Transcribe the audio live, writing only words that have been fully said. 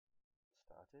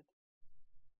started.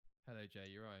 Hello,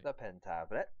 Jay. You're right. The pen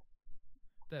tablet.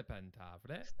 The pen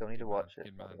tablet. Still need to watch it.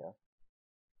 Good man.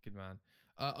 Good man.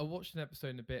 I watched an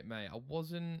episode in a bit, mate.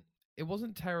 It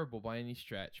wasn't terrible by any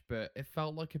stretch, but it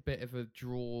felt like a bit of a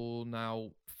drawn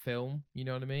out film. You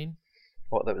know what I mean?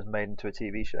 What, that was made into a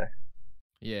TV show?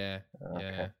 Yeah.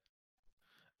 Okay.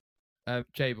 Yeah.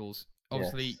 Jables,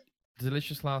 obviously, Yes.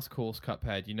 delicious last course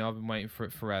Cuphead. You know, I've been waiting for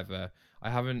it forever. I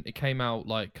haven't. It came out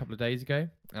like a couple of days ago,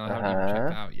 and I haven't even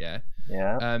checked it out yet.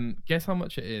 Yeah. Guess how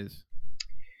much it is?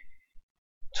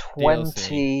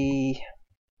 20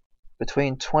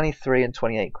 between 23 and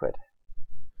 28 quid.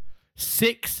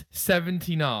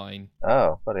 $6.79.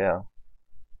 Oh, bloody hell.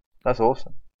 That's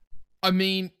awesome. I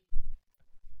mean,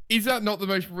 is that not the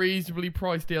most reasonably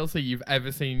priced DLC you've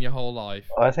ever seen in your whole life?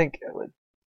 I think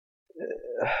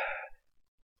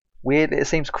weird. It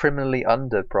seems criminally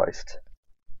underpriced.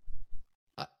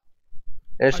 It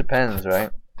just depends,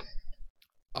 right?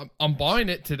 I'm buying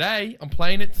it today. I'm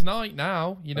playing it tonight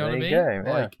now. You know what I mean? There you go,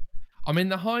 yeah. Like, I'm in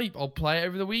the hype. I'll play it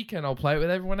over the weekend. I'll play it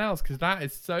with everyone else because that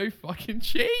is so fucking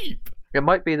cheap. It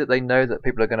might be that they know that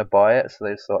people are going to buy it, so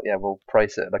they just thought, yeah, we'll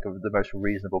price it like the most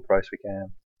reasonable price we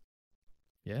can.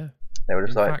 Yeah. They were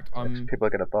just In like, fact, people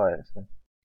are going to buy it. So.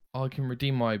 I can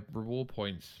redeem my reward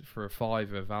points for a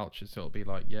 $5 voucher, so it'll be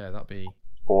like, yeah, that'd be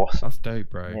awesome. That's dope,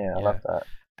 bro. Yeah, I love that.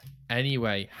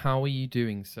 Anyway, how are you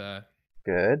doing, sir?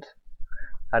 Good.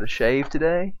 Had a shave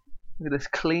today. Look at this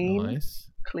clean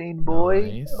boy.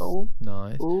 Nice. Oh,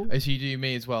 nice. Oh. Oh, so you do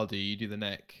me as well, do you? You do the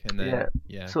neck and then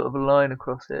yeah. Sort of a line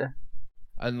across here.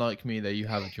 Unlike me, though, you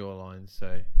have a jawline,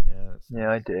 so yeah.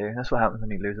 Yeah, I do. That's what happens when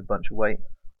you lose a bunch of weight.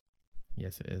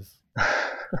 Yes, it is.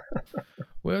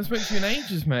 Well, I haven't spoken to you in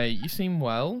ages, mate. You seem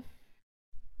well.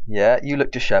 Yeah, you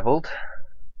look dishevelled.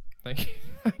 Thank you.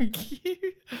 Thank you.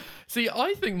 See,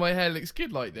 I think my hair looks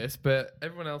good like this, but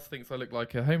everyone else thinks I look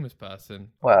like a homeless person.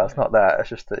 Well, it's not that. It's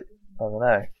just that, I don't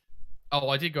know. Oh,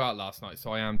 I did go out last night,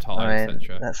 so I am tired,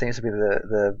 etc. That seems to be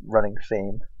the running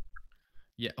theme.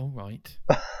 Yeah, all right.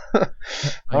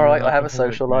 Alright, I have a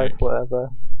social life, whatever.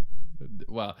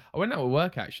 Well, I went out with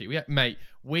work, actually.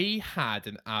 We had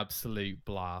an absolute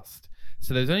blast.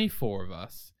 So there's only 4 of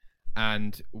us.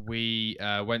 And we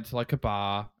went to like a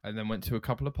bar and then went to a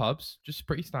couple of pubs, just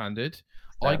pretty standard.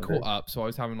 I caught up, so I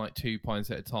was having like 2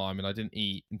 pints at a time and I didn't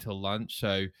eat until lunch.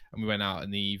 And we went out in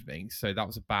the evening. So that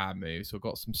was a bad move. So I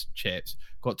got some chips,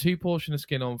 got 2 portions of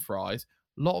skin on fries,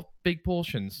 a lot of big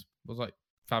portions. It was like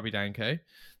Fabi Danko.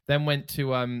 Then went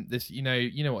to this, you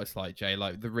know what it's like, Jay,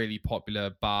 like the really popular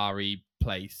bar-y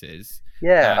places.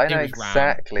 Yeah, I know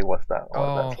exactly what that's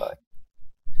like.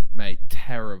 Mate,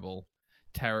 terrible.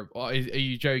 Oh, are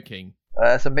you joking?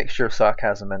 It's a mixture of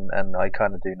sarcasm and I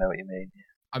kind of do know what you mean.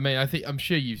 I mean, I'm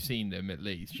sure you've seen them at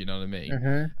least. You know what I mean?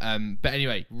 Mm-hmm. But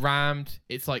anyway, rammed.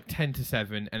 It's like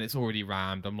 10-7, and it's already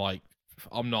rammed. I'm like,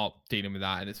 I'm not dealing with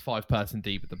that, and it's 5-person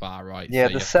deep at the bar, right? Yeah,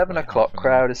 so the 7 o'clock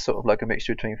crowd is sort of like a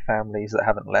mixture between families that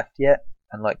haven't left yet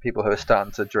and like people who are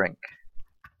starting to drink.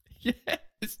 Yeah,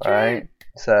 it's true. Right.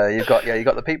 So you've got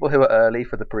the people who are early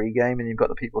for the pre-game, and you've got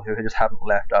the people who just haven't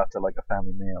left after like a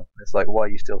family meal. It's like, why are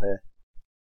you still here?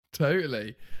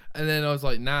 Totally. And then I was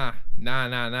like, nah.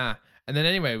 And then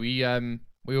anyway, we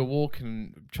were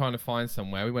walking, trying to find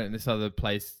somewhere. We went in this other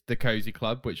place, the Cozy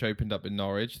Club, which opened up in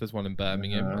Norwich. There's one in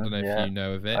Birmingham. I don't know if you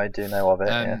know of it. I do know of it.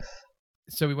 Yes.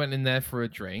 So we went in there for a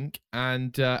drink,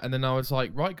 and then I was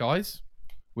like, right, guys,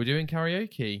 we're doing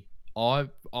karaoke.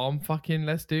 I'm fucking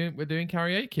we're doing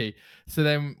karaoke. So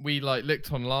then we like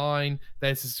looked online.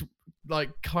 There's this like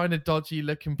kind of dodgy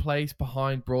looking place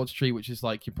behind Broad Street, which is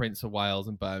like your Prince of Wales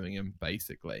and Birmingham,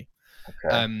 basically.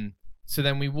 Okay. So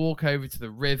then we walk over to the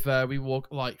river. We walk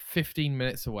like 15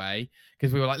 minutes away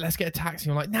because we were like, let's get a taxi.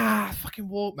 I'm like, nah, fucking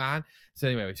walk, man. So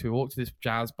anyway, we walked to this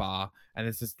jazz bar and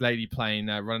there's this lady playing,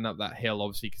 running up that hill,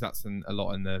 obviously, because that's a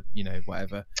lot in the,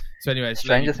 whatever. So anyway,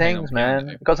 Stranger Things,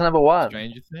 man. Got to number 1.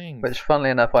 Stranger Things. Which, funnily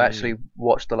enough, I actually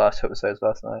watched the last 2 episodes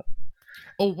last night.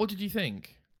 Oh, what did you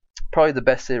think? Probably the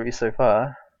best series so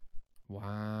far.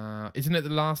 Wow. Isn't it the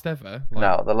last ever?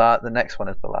 No, the next one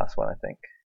is the last one, I think.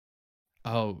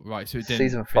 Oh, right. So it didn't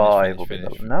Season 5 will be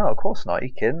No, of course not. Are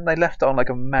you kidding? They left it on like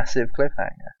a massive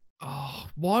cliffhanger. Oh,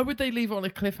 why would they leave it on a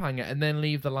cliffhanger and then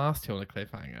leave the last 2 on a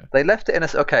cliffhanger? They left it in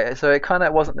okay, so it kind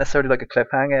of wasn't necessarily like a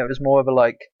cliffhanger. It was more of a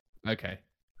like. Okay.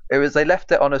 They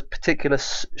left it on a particular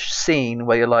scene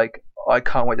where you're like, I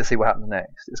can't wait to see what happens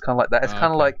next. It's kind of like that. It's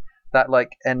kind of like that,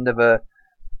 like end of a.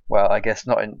 Well, I guess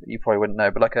not. You probably wouldn't know,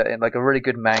 but like a really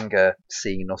good manga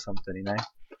scene or something, you know.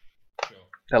 Sure.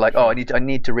 They're like, oh, I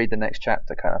need to read the next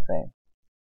chapter, kind of thing.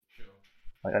 Sure.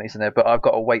 Like I need to know, but I've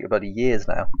got to wait bloody years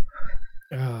now.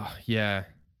 Oh, yeah.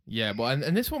 Yeah, well,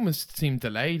 and this one seemed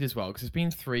delayed as well because it's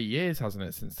been 3 years, hasn't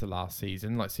it, since the last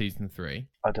season, like season 3?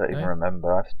 I don't even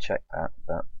remember. I have to check that,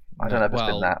 but I don't know if it's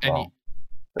been that long.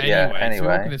 But anyway, so we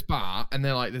walk in this bar and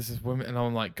they're like, "This is women," and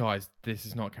I'm like, "Guys, this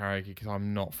is not karaoke because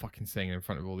I'm not fucking singing in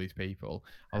front of all these people."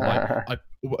 I was like,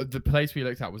 the place we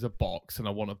looked at was a box, and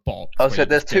I want a box. Oh, so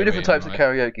there's two different types of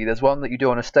karaoke. There's one that you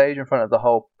do on a stage in front of the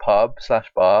whole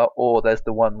pub/bar, or there's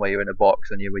the one where you're in a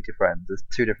box and you're with your friends. There's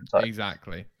two different types.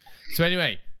 Exactly. So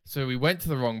anyway, so we went to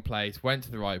the wrong place, went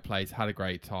to the right place, had a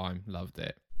great time, loved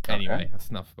it. Anyway, that's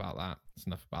enough about that.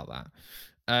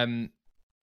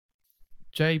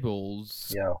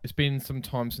 J-Balls, it's been some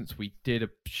time since we did a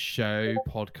show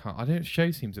podcast. Show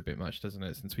seems a bit much, doesn't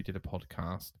it, since we did a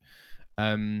podcast.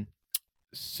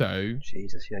 So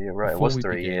Jesus, yeah, you're right. It was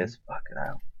 3 years. Fucking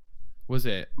hell. Was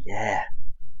it? Yeah.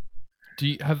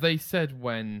 Have they said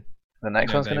when the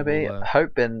next one's going to be?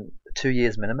 Hoping 2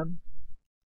 years minimum.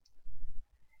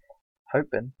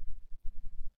 Hoping.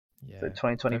 Yeah. So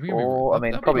 2024. I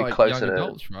mean, probably like closer to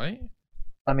adults, right?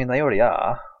 I mean, they already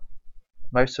are.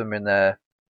 Most of them in their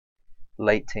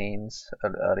late teens,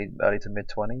 early to mid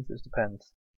 20s. It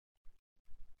depends.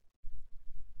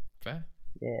 Fair.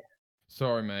 Yeah.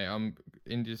 Sorry, mate.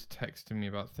 India's texting me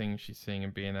about things she's seeing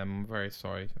in B&M. I'm very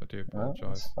sorry. I do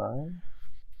apologise. Oh,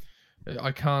 that's fine.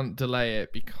 I can't delay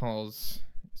it because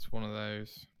it's one of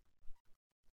those.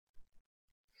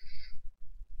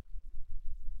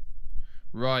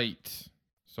 Right.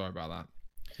 Sorry about that.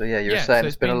 So yeah, you were saying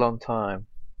it's been a long time.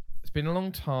 It's been a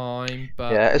long time,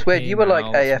 but yeah, it's weird. You were like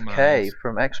AFK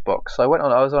from Xbox. So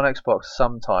I was on Xbox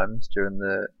sometimes during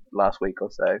the last week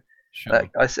or so. Sure. Like,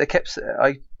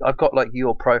 I've got like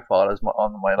your profile as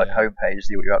on my like homepage to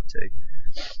see what you're up to.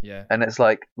 Yeah. And it's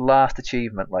like last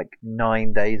achievement like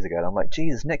 9 days ago. And I'm like,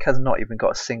 Jesus, Nick has not even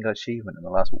got a single achievement in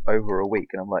the last over a week.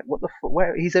 And I'm like, what the fuck?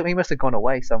 Where he must have gone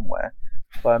away somewhere.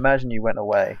 But I imagine you went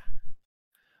away.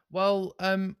 Well,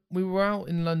 we were out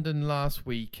in London last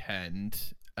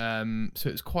weekend. So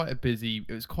it was quite a busy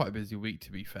week,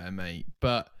 to be fair, mate.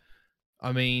 But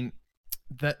I mean,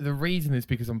 the reason is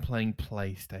because I'm playing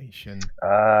PlayStation.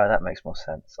 That makes more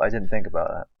sense. I didn't think about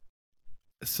that.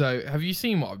 So, have you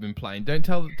seen what I've been playing? Don't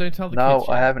tell the kids yet. No,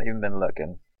 I haven't even been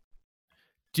looking.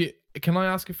 Can I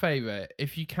ask a favour?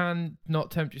 If you can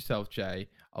not tempt yourself, Jay,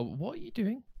 what are you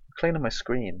doing? I'm cleaning my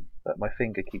screen, but my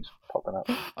finger keeps popping up.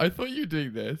 I thought you were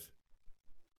doing this.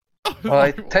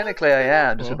 Well, technically I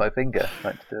am, just with my finger.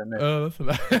 Like doing this. Oh,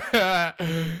 that's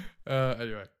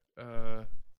anyway.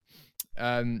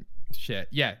 Shit.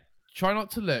 Yeah. Try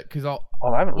not to look, because I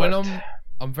haven't looked.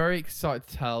 I'm very excited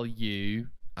to tell you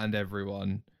and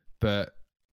everyone, but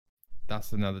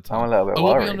that's another time. I'm a little bit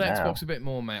worried. I will be be on now. Xbox a bit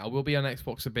more, mate. I will be on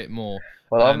Xbox a bit more.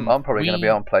 Well, I'm probably going to be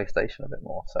on PlayStation a bit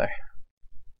more. So.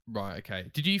 Right.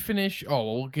 Okay. Did you finish?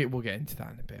 Oh, we'll get into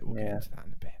that in a bit. We'll get into that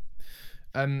in a bit.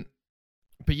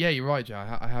 But yeah, you're right, Joe.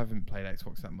 I haven't played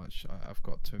Xbox that much, I've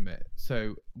got to admit.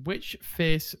 So, which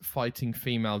fierce fighting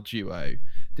female duo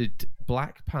did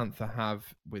Black Panther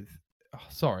have with... Oh,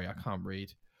 sorry, I can't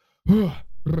read.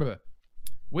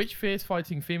 Which fierce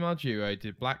fighting female duo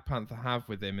did Black Panther have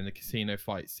with him in the casino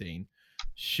fight scene?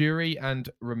 Shuri and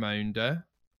Ramonda,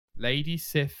 Lady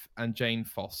Sif and Jane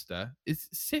Foster. Is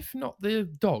Sif not the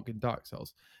dog in Dark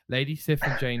Souls? Lady Sif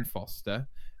and Jane Foster,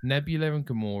 Nebula and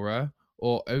Gamora,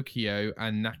 or Okio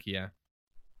and Nakia?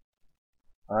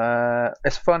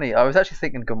 It's funny. I was actually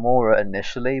thinking Gamora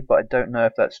initially, but I don't know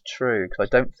if that's true because I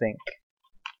don't think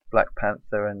Black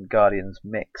Panther and Guardians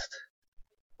mixed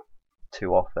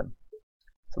too often.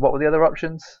 So what were the other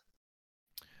options?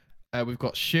 We've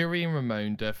got Shuri and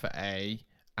Ramonda for A,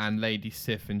 and Lady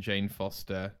Sif and Jane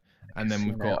Foster, and then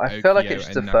we've got. I feel like it's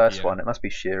the first one. It must be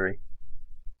Shuri.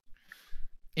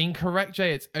 Incorrect,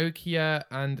 Jay. It's Okia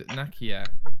and Nakia.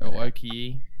 Or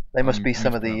Oki. They must be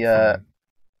some of the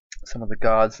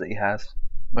guards that he has.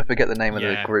 I forget the name of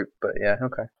the group, but yeah,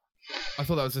 okay. I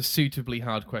thought that was a suitably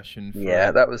hard question.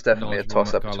 Yeah, that was definitely a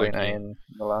toss-up between A and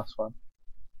the last one.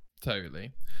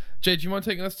 Totally. Jay, do you mind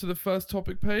taking us to the first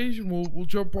topic page, and we'll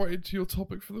jump right into your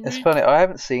topic for the week? It's funny. I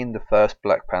haven't seen the first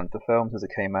Black Panther film because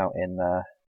it came out in the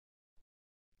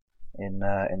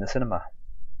cinema.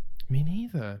 Me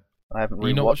neither. I haven't rewatched it.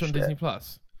 You not watched on Disney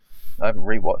Plus? I haven't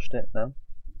rewatched it. No.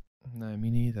 No, me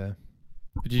neither.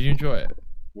 But did you enjoy it?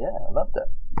 Yeah, I loved it.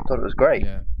 Thought it was great.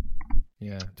 Yeah.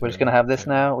 Yeah. Totally. We're just gonna have this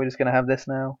now. We're just gonna have this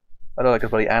now. I don't like a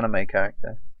bloody anime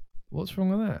character. What's wrong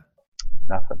with that?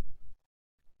 Nothing.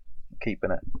 I'm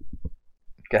keeping it.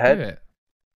 Go ahead. Do it.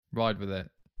 Ride with it.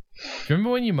 Do you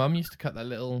remember when your mum used to cut that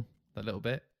little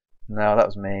bit? No, that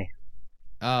was me.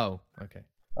 Oh, okay.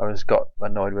 I just got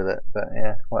annoyed with it, but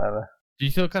yeah, whatever. Do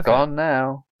you still cut it? It's gone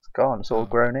now. It's gone. It's all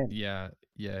grown in. Yeah,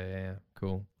 Yeah.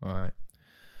 Cool. All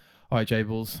right,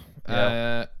 Jables.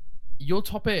 Yeah. Your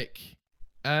topic.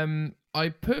 I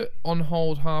put on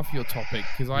hold half your topic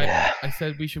because I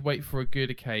said we should wait for a good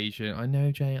occasion. I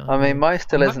know, Jay. I mean, mine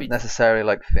still I'm isn't necessarily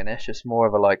like finished. It's more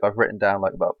of a like I've written down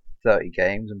like about 30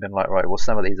 games and been like, right, well,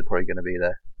 some of these are probably going to be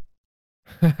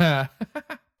there.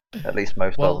 At least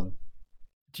most of them.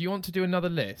 Do you want to do another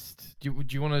list? Do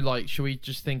you want to like? Should we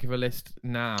just think of a list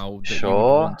now that Sure. you would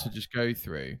want to just go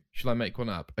through? Shall I make one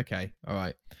up? Okay. All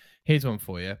right. Here's one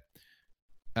for you.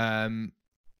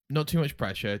 Not too much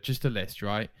pressure. Just a list,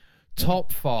 right?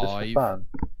 Top 5. Just for fun.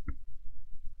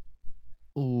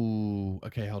 Ooh.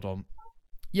 Okay. Hold on.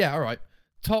 Yeah. All right.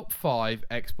 Top 5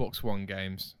 Xbox One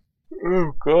games.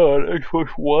 Oh God,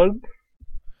 Xbox One.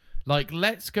 Like,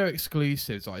 let's go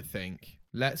exclusives. I think.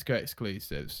 Let's go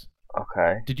exclusives.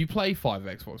 Okay. Did you play 5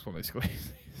 Xbox One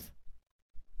exclusives?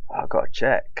 I've got to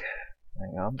check.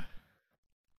 Hang on.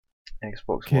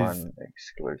 Xbox One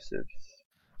exclusives.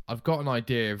 I've got an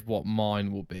idea of what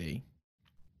mine will be.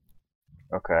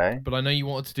 Okay. But I know you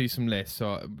wanted to do some lists,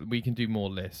 so we can do more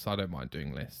lists. I don't mind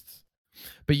doing lists.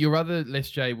 But your other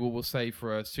list, Jay, we'll save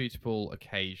for a suitable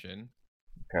occasion.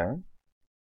 Okay.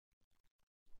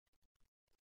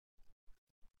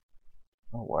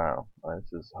 Oh wow,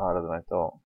 this is harder than I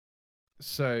thought.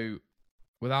 So,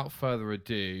 without further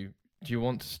ado, do you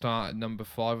want to start at number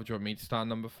 5, or do you want me to start at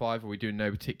number 5? Or we do no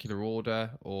particular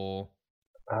order, or?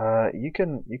 You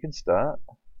can start.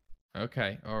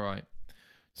 Okay, all right.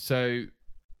 So,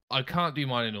 I can't do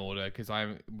mine in order because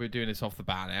we're doing this off the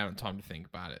bat. I haven't time to think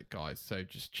about it, guys. So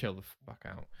just chill the fuck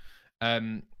out.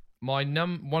 My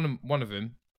one of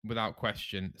them, without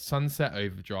question, Sunset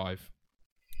Overdrive.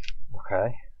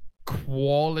 Okay.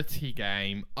 Quality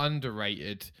game,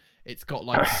 underrated. It's got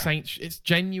like Saints. It's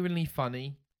genuinely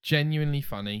funny.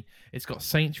 It's got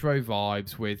Saints Row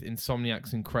vibes with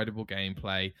Insomniac's incredible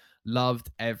gameplay. Loved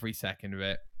every second of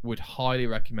it. Would highly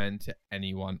recommend to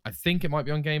anyone. I think it might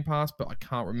be on Game Pass, but I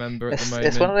can't remember at the moment.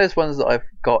 It's one of those ones that I've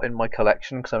got in my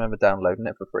collection because I remember downloading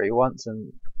it for free once,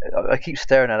 and I keep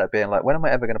staring at it, being like, when am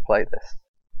I ever going to play this?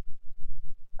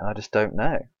 And I just don't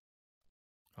know.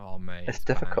 Oh mate, it's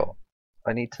difficult.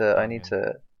 I need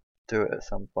to do it at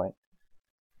some point.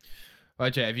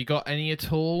 Right, Jay, have you got any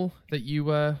at all that you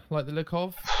like the look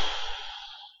of?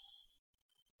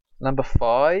 Number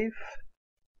 5.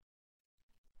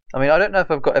 I mean, I don't know if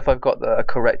I've got a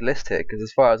correct list here, because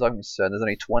as far as I'm concerned, there's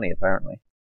only 20 apparently.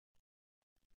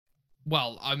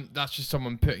 Well, that's just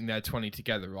someone putting their 20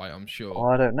 together, right? I'm sure. Well,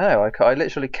 I don't know. I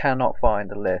literally cannot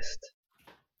find a list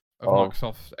of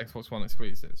Microsoft Xbox One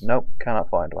exclusives. Nope, cannot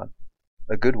find one.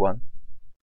 A good one.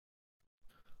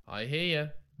 I hear you.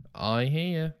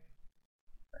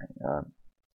 Hang on.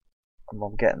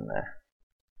 I'm getting there.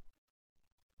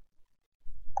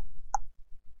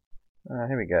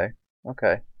 Here we go.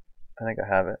 Okay. I think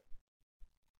I have it.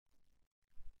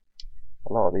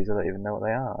 A lot of these I don't even know what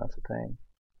they are. That's the thing.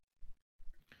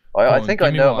 I think I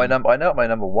know what my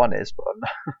number 1 is, but I'm not.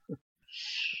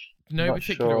 No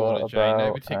particular order, Jay.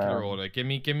 No particular order. Give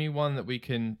me one that we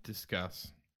can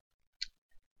discuss.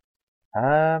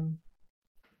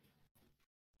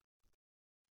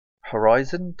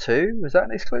 Horizon 2? Is that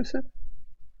an exclusive?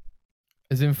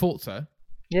 As in Forza?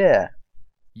 Yeah.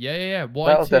 Yeah. Why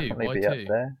That'll 2? definitely Why be 2? up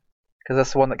there. Because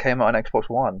that's the one that came out on Xbox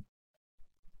One.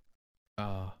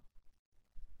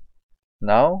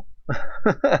 No?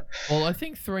 Well, I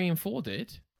think 3 and 4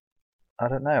 did. I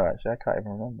don't know, actually. I can't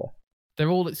even remember. They're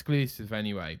all exclusive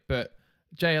anyway. But,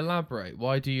 Jay, elaborate.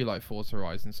 Why do you like Forza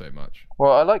Horizon so much?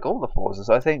 Well, I like all the Forzas.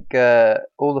 I think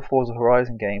all the Forza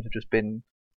Horizon games have just been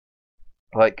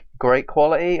like great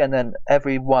quality, and then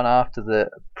every one after the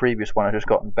previous one has just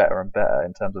gotten better and better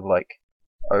in terms of like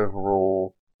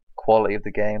overall quality of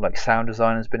the game. Like sound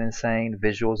design has been insane.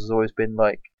 Visuals has always been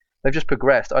like they've just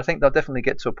progressed. I think they'll definitely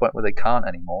get to a point where they can't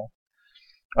anymore.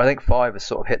 I think 5 has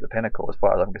sort of hit the pinnacle as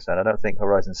far as I'm concerned. I don't think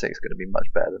Horizon 6 is going to be much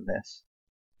better than this.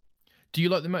 Do you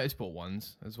like the motorsport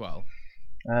ones as well?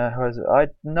 Horizon,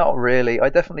 not really. I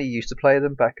definitely used to play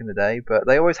them back in the day, but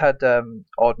they always had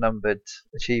odd numbered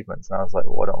achievements, and I was like,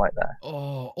 well, I don't like that.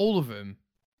 Oh, all of them?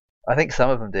 I think some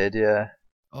of them did, yeah.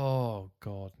 Oh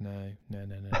God, no.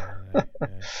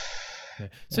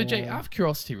 So Jay, out of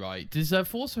curiosity, right? Does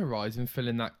Forza Horizon fill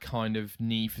in that kind of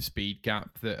Need for Speed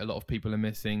gap that a lot of people are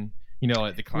missing? You know,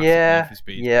 like the classic Need for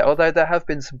Speed. Yeah. Although there have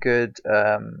been some good,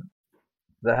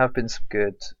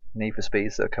 Need for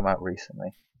Speeds that have come out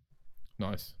recently.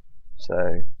 Nice.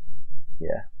 So,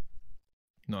 yeah.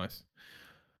 Nice.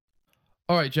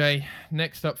 All right, Jay.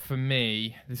 Next up for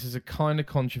me, this is a kind of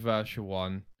controversial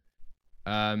one.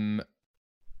 For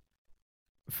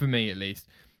me, at least.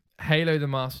 Halo the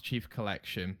Master Chief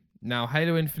Collection. Now,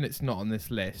 Halo Infinite's not on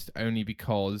this list only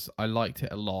because I liked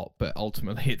it a lot, but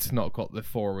ultimately it's not got the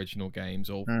 4 original games,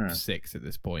 or 6 at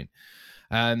this point.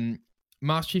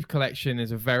 Master Chief Collection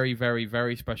is a very, very,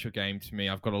 very special game to me.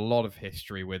 I've got a lot of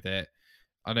history with it.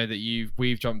 I know that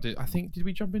we've jumped in. I think, did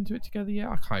we jump into it together yet?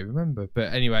 I can't remember.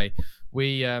 But anyway,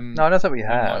 we no, I don't think we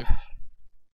have.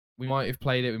 We might have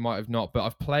played it, we might have not, but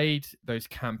I've played those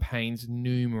campaigns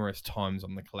numerous times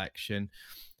on the collection.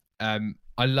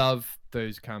 I love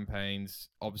those campaigns.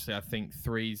 Obviously, I think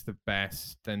 3's the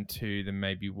best, then 2, then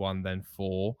maybe 1, then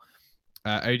 4.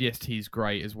 ODST is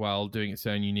great as well, doing its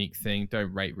own unique thing.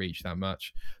 Don't rate Reach that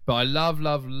much. But I love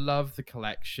the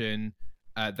collection.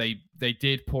 They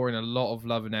did pour in a lot of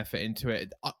love and effort into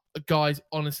it. Guys,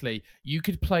 honestly, you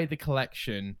could play the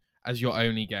collection as your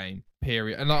only game,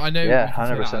 period. And I know, yeah, we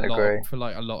can 100% say that a lot agree. for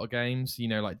like a lot of games, you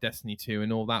know, like Destiny 2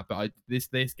 and all that. But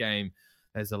this game,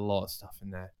 there's a lot of stuff in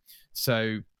there.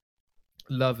 So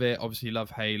love it. Obviously,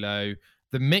 love Halo.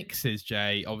 The mixes,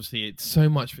 Jay, obviously, it's so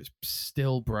much of it's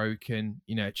still broken.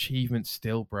 You know, achievements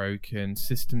still broken,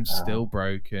 systems still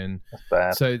broken. That's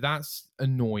bad. So that's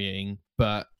annoying.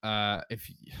 But I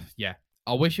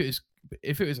wish it was.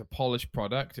 If it was a polished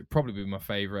product, it'd probably be my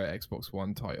favorite Xbox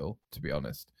One title, to be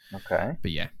honest. Okay.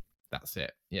 But yeah, that's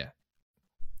it. Yeah.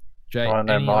 Jay, Want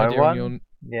to know any my idea one? on your...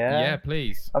 Yeah,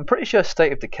 please. I'm pretty sure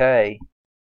State of Decay.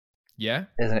 Yeah.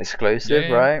 Is an exclusive,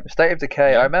 Yeah. right? State of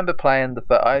Decay. Yeah. I remember playing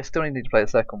I still need to play the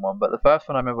second one, but the first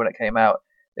one I remember when it came out,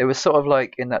 it was sort of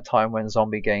like in that time when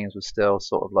zombie games were still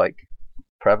sort of like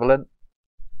prevalent.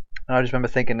 And I just remember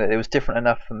thinking that it was different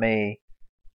enough for me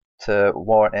to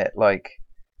warrant it, like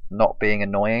not being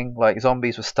annoying. Like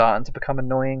zombies were starting to become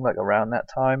annoying, like around that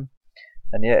time.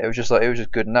 And yeah, it was just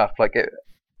good enough. Like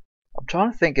I'm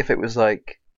trying to think if it was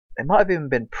like it might have even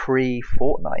been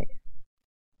pre-Fortnite.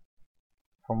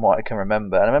 From what I can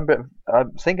remember, and I remember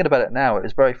I'm thinking about it now. It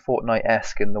was very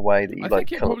Fortnite-esque in the way that you I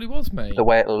think it probably was, mate. The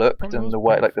way it looked Probably and was the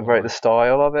way, like Fortnite. the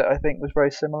style of it, I think was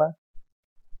very similar.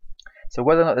 So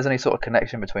whether or not there's any sort of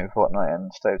connection between Fortnite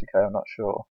and State of Decay, I'm not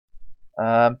sure.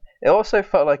 It also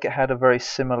felt like it had a very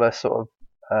similar sort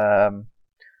of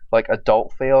like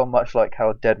adult feel, much like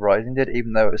how Dead Rising did,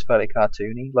 even though it was fairly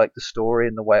cartoony. Like the story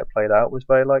and the way it played out was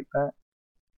very like that.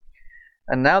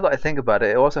 And now that I think about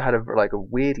it, it also had a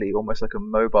weirdly, almost like a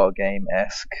mobile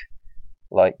game-esque,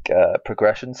 like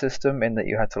progression system in that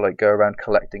you had to like go around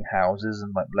collecting houses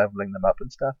and like leveling them up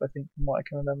and stuff. I think from what I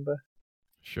can remember.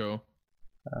 Sure.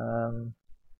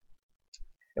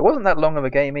 It wasn't that long of a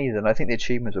game either, and I think the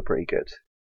achievements were pretty good.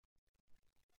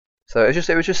 So it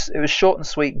was short and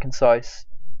sweet and concise,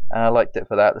 and I liked it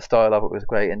for that. The style of it was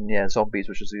great, and yeah, zombies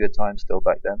was just a good time still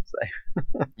back then. So.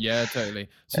 Yeah, totally.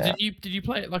 So Yeah. did you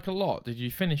play it like a lot? Did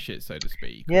you finish it, so to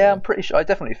speak? Yeah, or... I'm pretty sure I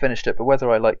definitely finished it, but whether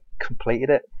I like completed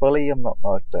it fully, I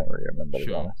don't really remember to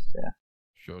be honest. Yeah.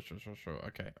 Sure.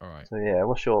 Okay, all right. So yeah,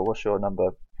 what's your number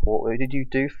 4? Did you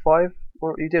do 5?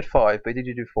 Or you did 5, but did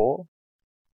you do 4?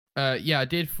 Yeah, I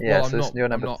did. Yeah, well, so it's your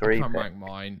number 3. I can't rank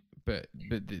mine, but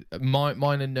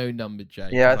mine are no number, Jay.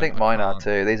 Yeah, I think mine are can't.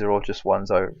 too. These are all just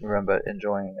ones I remember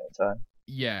enjoying at the time.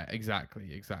 Yeah,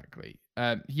 exactly.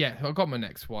 Yeah, I got my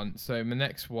next one. So my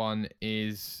next one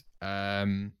is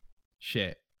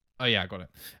shit. Oh yeah, I got it.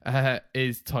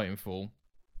 Is Titanfall.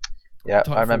 Yeah,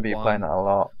 Titanfall I remember you 1. playing that a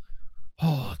lot.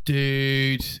 Oh,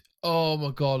 dude. Oh my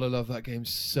god, I love that game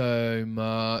so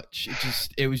much.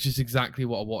 It was just exactly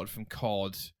what I wanted from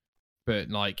COD, but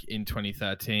like in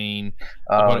 2013.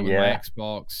 I got it with my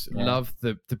Xbox. Yeah. Love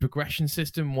the progression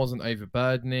system, wasn't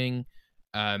overburdening.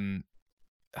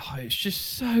 It's just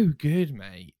so good,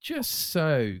 mate. Just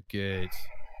so good.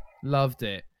 Loved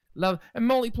it. And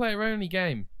multiplayer only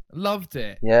game. Loved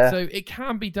it. Yeah. So it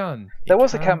can be done. There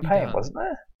was a campaign, wasn't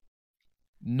there?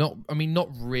 Not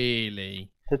really.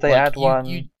 Did they add one?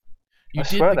 You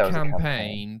did the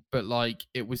campaign, but like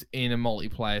it was in a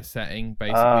multiplayer setting.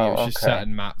 Basically, it was just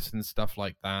certain maps and stuff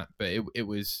like that. But it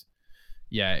was,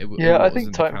 yeah. I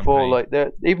think Titanfall, like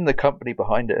even the company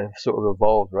behind it, have sort of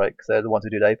evolved, right? Because they're the ones who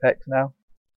did Apex now.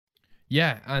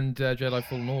 Yeah, and Jedi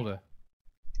Fallen Order.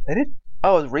 They did.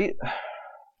 Oh, it was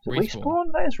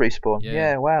Respawn? That is Respawn.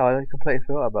 Yeah, wow, I completely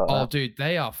forgot about that. Oh, dude,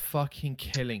 they are fucking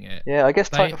killing it. Yeah, I guess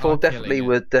Titanfall definitely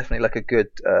was like a good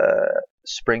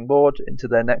springboard into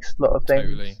their next lot of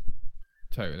things.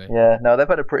 Totally. Yeah, no, they've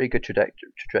had a pretty good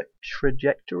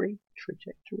trajectory.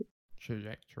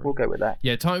 We'll go with that.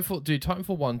 Yeah,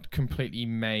 Titanfall 1 completely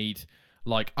made...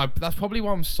 Like that's probably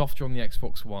why I'm softer on the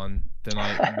Xbox One than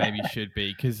I maybe should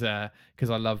be, because I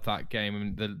love that game,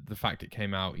 and the fact it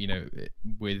came out, you know,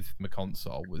 with my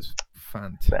console was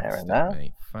fantastic. Fair enough.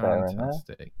 Mate.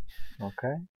 Fantastic.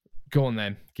 Okay. Go on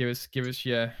then. Give us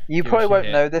your. You probably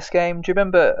won't know this game. Do you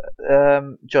remember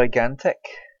Gigantic?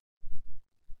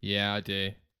 Yeah, I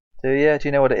do. Do you? Do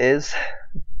you know what it is?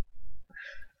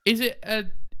 Is it a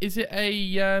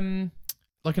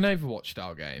like an Overwatch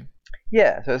style game?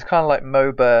 Yeah, so it's kind of like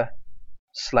MOBA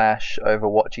 /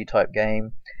 Overwatchy type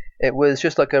game. It was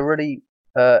just like a really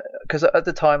because at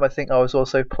the time I think I was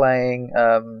also playing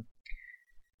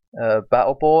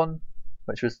Battleborn,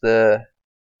 which was the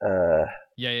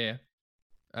Gearbox.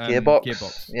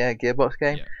 Yeah, Gearbox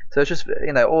game. Yeah. So it's just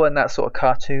all in that sort of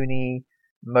cartoony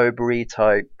MOBA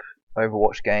type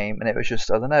Overwatch game, and it was just,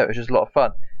 I don't know, it was just a lot of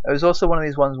fun. It was also one of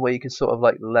these ones where you could sort of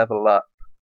like level up,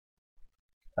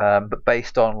 but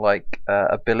based on like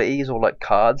abilities or like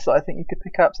cards that I think you could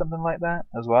pick up, something like that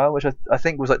as well, which I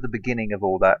think was like the beginning of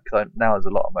all that, because now there's a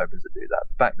lot of MOBAs that do that.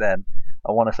 But back then,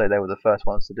 I want to say they were the first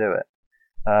ones to do it.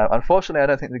 Unfortunately, I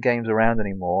don't think the game's around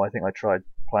anymore. I think I tried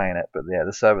playing it, but yeah,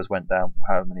 the servers went down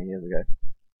however many years ago.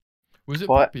 Was it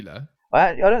popular?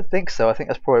 I don't think so. I think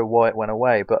that's probably why it went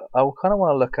away. But I kind of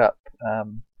want to look up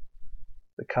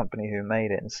the company who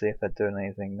made it and see if they're doing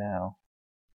anything now.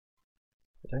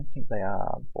 I don't think they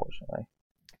are, unfortunately.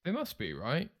 They must be,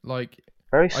 right? Like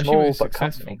very small, but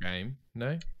successful game.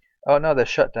 No. Oh no, they're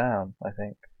shut down, I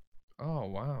think. Oh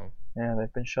wow. Yeah,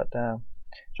 they've been shut down.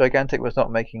 Gigantic was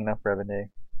not making enough revenue.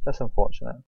 That's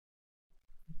unfortunate.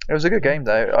 It was a good game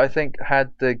though. I think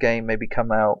had the game maybe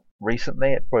come out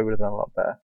recently, it probably would have done a lot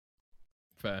better.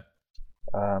 Fair.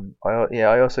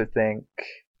 I also think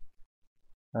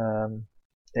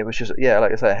it was just,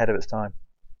 like I said, ahead of its time.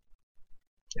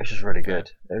 It was just really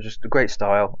good. It was just a great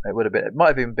style. It might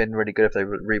have even been really good if they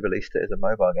re-released it as a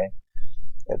mobile game.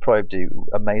 It'd probably do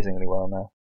amazingly well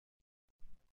now.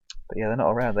 But yeah, they're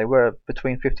not around. They were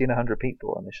between 50 and 100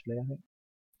 people initially, I think.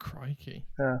 Crikey.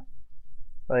 Yeah.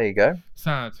 There you go.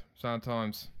 Sad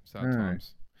times.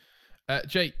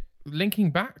 Jake,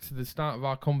 linking back to the start of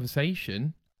our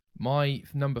conversation, my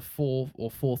number 4 or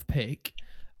 4th pick,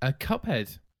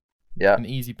 Cuphead. Yeah. An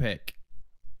easy pick.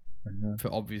 Mm-hmm.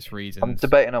 For obvious reasons. I'm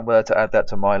debating on whether to add that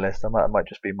to my list. It might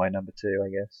just be my number 2, I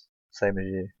guess. Same as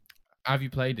you. Have you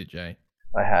played it, Jay?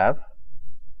 I have.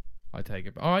 I take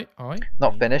it. All right.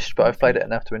 Not finished, but I've played it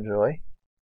enough to enjoy.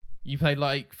 You played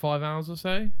like 5 hours or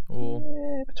so? Or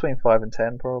between 5 and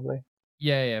 10, probably.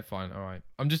 Yeah, fine. All right.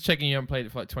 I'm just checking you haven't played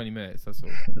it for like 20 minutes, that's all.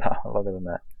 No, longer than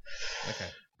that. Okay,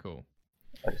 cool.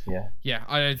 Yeah,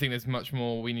 I don't think there's much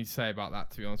more we need to say about that,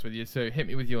 to be honest with you. So hit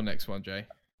me with your next one, Jay.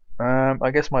 I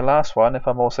guess my last one, if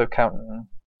I'm also counting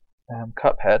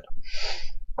Cuphead.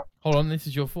 Hold on, this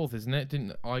is your 4th, isn't it?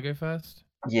 Didn't I go first?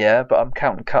 Yeah, but I'm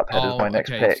counting Cuphead as my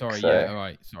next pick. Sorry, so yeah, all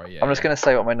right. Sorry, yeah. I'm just going to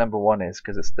say what my number 1 is,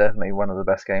 because it's definitely one of the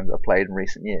best games I've played in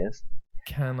recent years.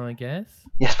 Can I guess?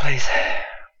 Yes, please.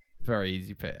 Very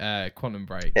easy pick. Quantum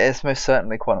Break. It's most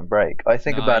certainly Quantum Break. I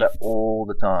think about it all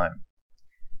the time.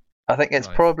 I think it's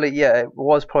probably, it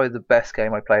was probably the best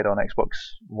game I played on Xbox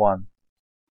One.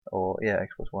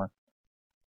 Xbox One.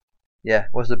 Yeah,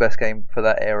 it was the best game for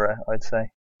that era, I'd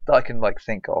say. That I can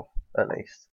think of, at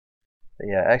least. But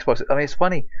yeah, Xbox. I mean, it's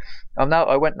funny. I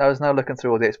was now looking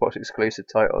through all the Xbox exclusive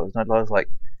titles, and I was like,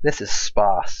 this is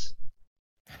sparse.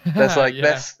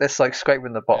 There's there's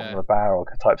scraping the bottom of the barrel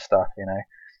type stuff,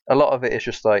 A lot of it is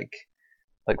just like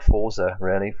Forza,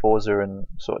 really. Forza and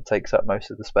sort of takes up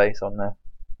most of the space on there.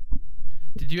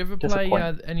 Did you ever play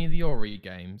any of the Ori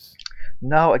games?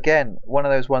 No, again, one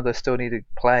of those ones I still need to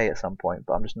play at some point,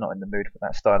 but I'm just not in the mood for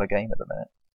that style of game at the minute.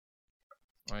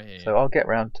 I hear you. So I'll get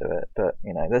round to it, but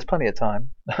there's plenty of time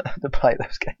to play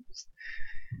those games.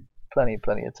 Plenty of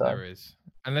time. There is,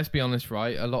 and let's be honest,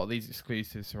 right? A lot of these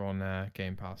exclusives are on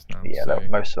Game Pass now. Yeah,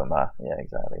 most of them are. Yeah,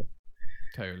 exactly.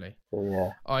 Totally. So,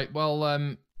 yeah. All right. Well,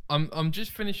 I'm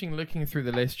just finishing looking through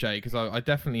the list, Jay, because I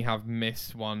definitely have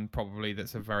missed one probably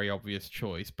that's a very obvious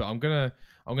choice, but I'm gonna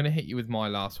hit you with my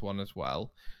last one as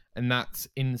well, and that's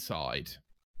Inside,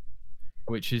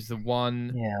 which is the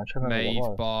one made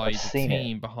by the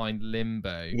team behind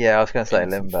Limbo. Yeah, I was gonna say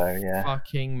Limbo. Yeah.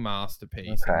 Fucking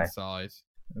masterpiece. Inside,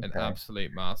 an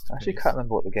absolute masterpiece. I actually can't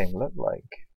remember what the game looked like.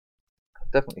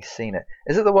 I've definitely seen it.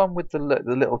 Is it the one with the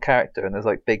little character and there's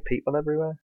big people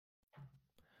everywhere?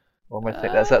 Or am I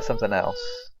thinking is that something else?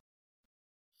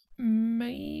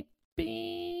 Maybe.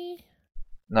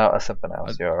 No, that's something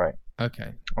else. You're alright.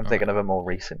 Okay. I'm thinking of a more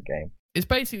recent game. It's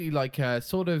basically like a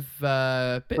sort of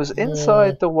bit was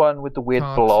Inside the one with the weird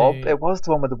blob? It was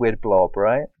the one with the weird blob,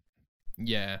 right?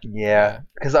 Yeah.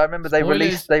 Because I remember they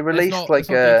released let's not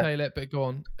detail it, but go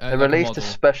on. They released a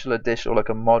special edition, or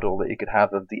a model that you could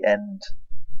have of the end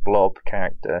blob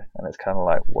character, and it's kind of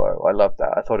like, whoa, I love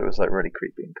that. I thought it was really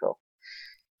creepy and cool.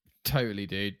 Totally,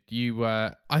 dude.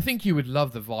 I think you would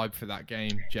love the vibe for that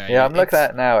game, Jay. Yeah, I'm looking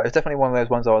at it now. It's definitely one of those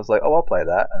ones I was like, oh, I'll play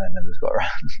that, and then never just got around.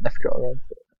 Never got around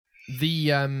to it.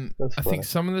 I think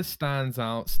some of the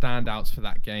standouts for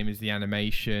that game is the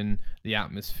animation, the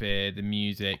atmosphere, the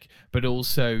music, but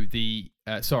also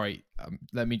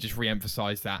let me just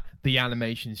re-emphasize that the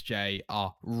animations, Jay,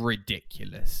 are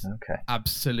ridiculous. Okay.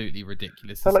 Absolutely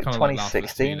ridiculous. So like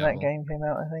 2016 that game came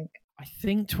out, I think. I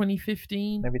think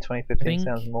 2015. Maybe 2015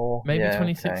 sounds more. Maybe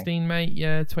 2016, mate.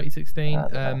 Yeah,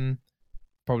 2016.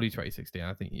 Probably 2016.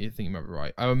 I think you might be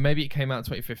right. Oh, maybe it came out in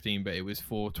 2015, but it was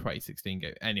for 2016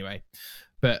 game. Anyway,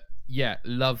 but yeah,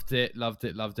 loved it. I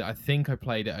think I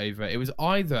played it over. It was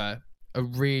either a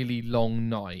really long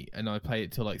night and I played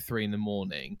it till like 3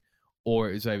 a.m, or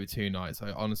it was over 2 nights.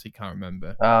 I honestly can't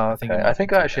remember. Oh, okay. I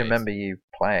think I actually remember you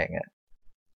playing it.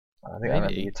 I think I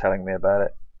remember you telling me about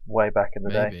it way back in the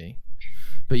day.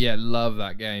 But yeah, love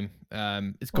that game.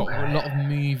 It's got a lot of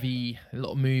movie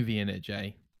in it,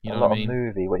 Jay. You know what I mean? A lot of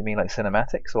movie. What you mean, like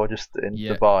cinematics, or just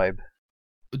the vibe?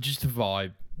 Just the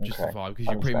vibe. Just the vibe,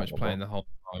 because you're pretty much playing the whole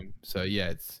time. So yeah,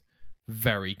 it's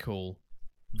very cool.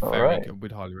 Very good.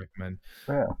 Would highly recommend.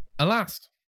 Yeah. And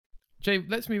last, Jay,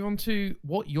 let's move on to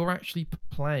what you're actually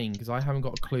playing, because I haven't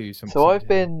got a clue. So I've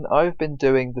been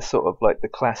doing the sort of like the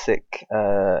classic,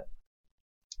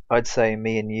 I'd say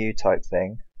me and you type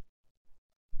thing,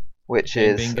 which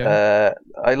is I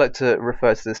like to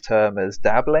refer to this term as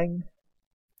dabbling.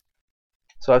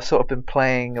 So I've sort of been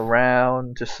playing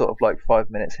around, just sort of like 5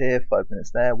 minutes here, 5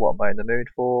 minutes there. What am I in the mood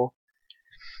for?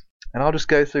 And I'll just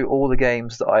go through all the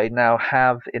games that I now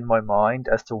have in my mind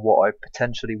as to what I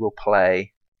potentially will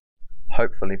play,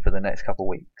 hopefully for the next couple of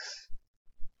weeks.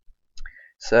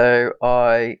 So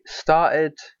I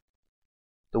started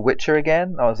The Witcher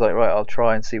again. I was like, right, I'll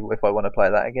try and see if I want to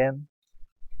play that again.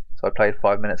 So I played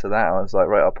 5 minutes of that. I was like,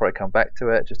 right, I'll probably come back to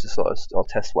it just to I'll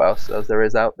test what else there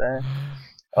is out there.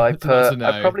 I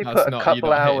probably put a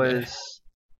couple hours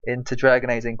into Dragon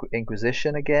Age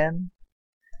Inquisition again,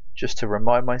 just to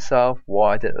remind myself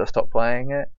why did I stop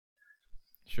playing it.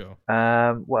 Sure.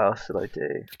 What else did I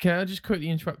do? Can I just quickly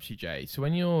interrupt you, Jay? So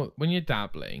when you're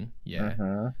dabbling,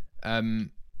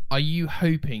 are you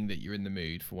hoping that you're in the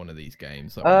mood for one of these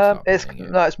games?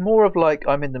 It's more of like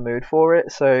I'm in the mood for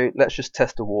it, so let's just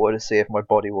test the water to see if my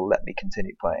body will let me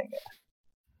continue playing it.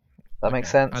 That makes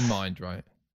sense. And mind, right?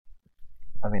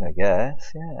 I mean, I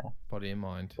guess, yeah. Body and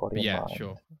mind. Mind.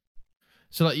 Sure.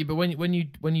 So, like, but when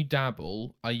you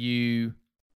dabble, are you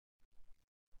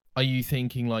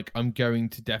thinking like I'm going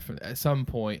to definitely at some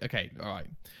point? Okay, all right.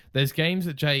 There's games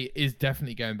that Jay is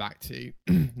definitely going back to,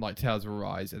 like Tales of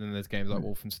Arise, and then there's games like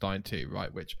Wolfenstein 2,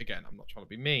 right? Which again, I'm not trying to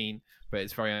be mean, but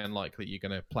it's very unlikely you're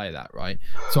going to play that, right?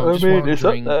 So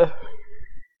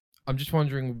I'm just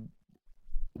wondering,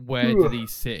 where do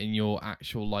these sit in your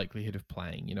actual likelihood of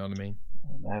playing? You know what I mean?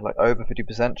 Like over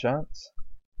 50% chance.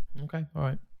 Okay, all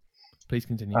right. Please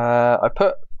continue. I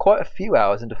put quite a few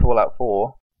hours into Fallout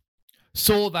 4.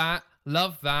 Saw that,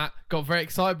 loved that, got very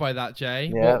excited by that,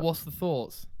 Jay. Yeah. What's the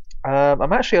thoughts?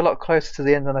 I'm actually a lot closer to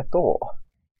the end than I thought.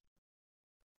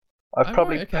 I've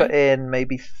probably put in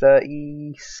maybe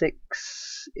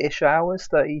 36-ish hours,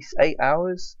 38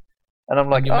 hours, and I'm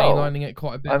like, you're mainlining it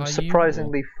quite a bit. I'm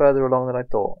surprisingly further along than I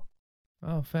thought.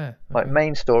 Oh, fair. Okay. Like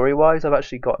main story wise, I've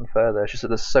actually gotten further. It's just that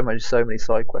there's so many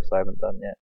side quests I haven't done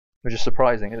yet, which is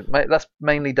surprising. That's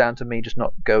mainly down to me just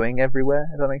not going everywhere.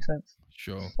 If that makes sense.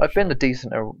 Sure. I've been a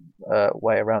decent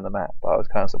way around the map, but I was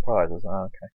kind of surprised. I was like, oh,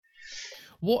 okay.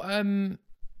 What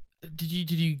did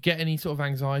you get any sort of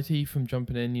anxiety from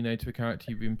jumping in, to a character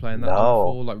you've been playing that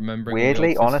before, like remembering?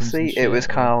 Weirdly, honestly, it was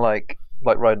kind of like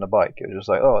riding a bike. It was just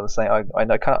like, oh, the same. I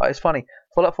know. It's funny.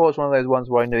 Fallout 4 was one of those ones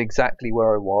where I knew exactly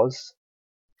where I was.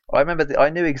 I remember I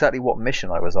knew exactly what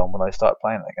mission I was on when I started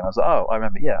playing it again. I was like, oh, I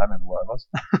remember where I was.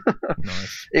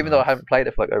 Nice. Even though I haven't played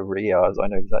it for like over a year, I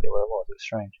knew exactly where I was. It was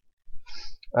strange.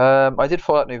 I did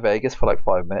Fallout New Vegas for like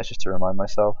 5 minutes just to remind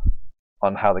myself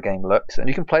on how the game looks, and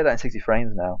you can play that in 60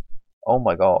 frames now. Oh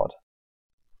my god,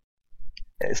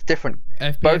 it's different.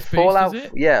 FPS both Fallout, is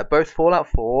it? Yeah, both Fallout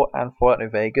 4 and Fallout New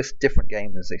Vegas, different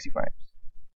games in 60 frames.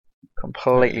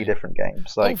 Completely different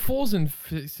games. Like 4's in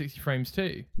 60 frames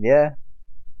too. Yeah.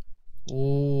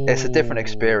 Ooh. It's a different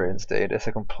experience, dude. It's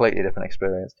a completely different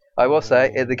experience. I will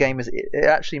say, the game it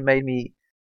actually made me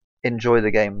enjoy the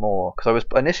game more, because I was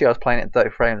playing it in 30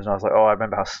 frames and I was like, oh, I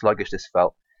remember how sluggish this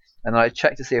felt, and then I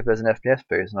checked to see if there's an FPS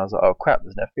boost and I was like, oh crap,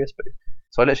 there's an FPS boost.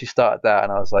 So I literally started that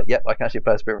and I was like, yep, I can actually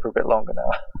play this for a bit longer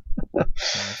now.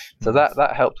 So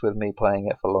that helped with me playing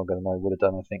it for longer than I would have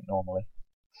done, I think, normally.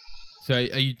 So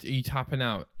are you tapping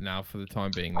out now for the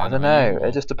time being then? I don't know,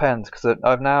 it just depends, because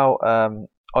I've now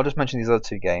I'll just mention these other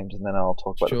two games, and then I'll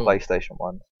talk about the Sure. PlayStation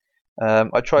ones.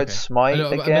 I tried Okay. Smite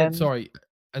I again. meant, sorry,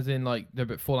 as in like no,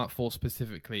 but Fallout 4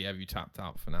 specifically. Have you tapped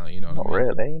out for now? You know Not what I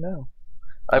mean? really, no.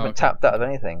 I haven't Okay. tapped out of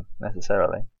anything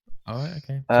necessarily. All right.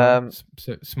 Okay. Sorry. Um,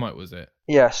 So Smite was it?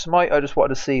 yeah, Smite. I just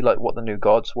wanted to see like what the new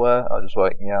gods were. I was just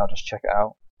like, yeah, I'll just check it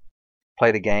out.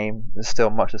 Play the game. It's still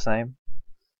much the same.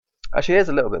 Actually, it is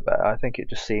a little bit better. I think it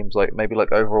just seems like maybe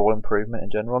like overall improvement in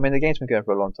general. I mean, the game's been going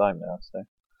for a long time now, so.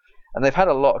 And they've had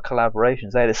a lot of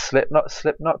collaborations. They had a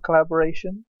Slipknot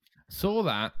collaboration. Saw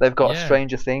that. They've got a Yeah.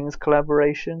 Stranger Things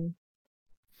collaboration.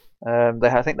 I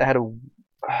think they had a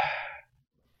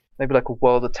maybe like a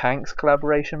World of Tanks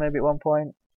collaboration maybe at one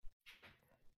point.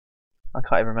 I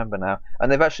can't even remember now.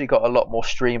 And they've actually got a lot more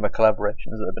streamer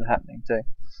collaborations that have been happening too.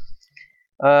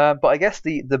 But I guess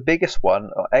the biggest one,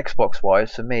 Xbox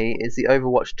wise for me, is the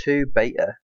Overwatch 2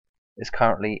 beta is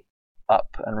currently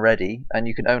up and ready, and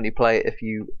you can only play it if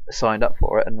you signed up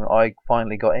for it, and I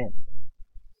finally got in.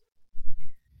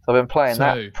 So I've been playing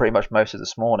that pretty much most of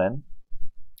this morning.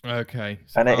 Okay.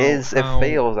 So and it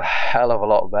feels a hell of a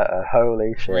lot better.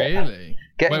 Holy shit. Really?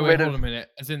 Wait, hold on a minute.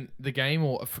 As in the game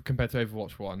or compared to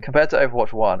Overwatch 1? Compared to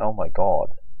Overwatch 1, oh my god.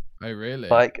 Oh, really?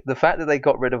 Like, the fact that they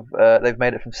got rid of, they've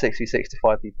made it from 6v6 to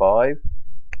 5v5,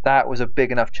 that was a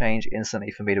big enough change instantly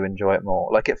for me to enjoy it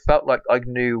more. Like, it felt like I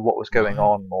knew what was going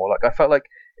on more. Like, I felt like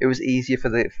it was easier for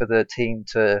the team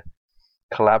to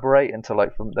collaborate and to, like,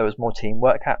 there was more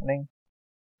teamwork happening.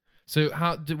 So,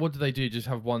 what do they do? Just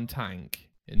have one tank?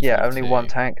 Yeah, only one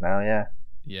tank now, yeah.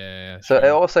 Yeah. So it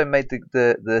also made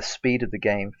the speed of the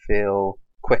game feel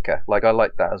quicker. Like, I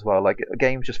like that as well. Like,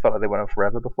 games just felt like they went on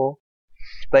forever before.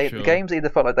 The games either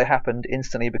felt like they happened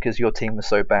instantly because your team was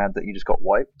so bad that you just got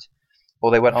wiped,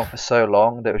 or they went on for so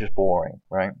long that it was just boring,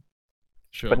 right?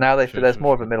 Sure. But now there's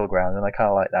more of a middle ground, and I kind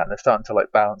of like that. And they're starting to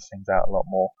like balance things out a lot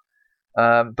more.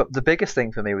 But the biggest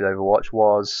thing for me with Overwatch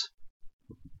was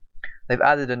they've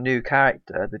added a new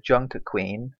character, the Junker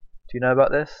Queen. Do you know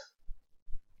about this?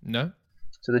 No.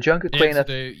 So the Junker Queen.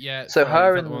 So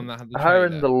her in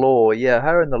the lore,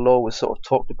 her in the lore was sort of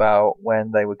talked about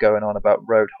when they were going on about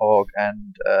Roadhog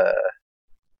and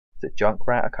is it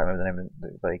Junkrat? I can't remember the name of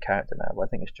the bloody character now, but I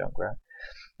think it's Junkrat.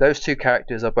 Those two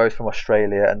characters are both from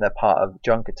Australia, and they're part of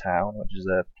Junkertown, which is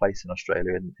a place in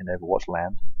Australia in Overwatch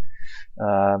land,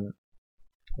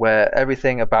 where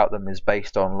everything about them is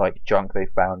based on like junk they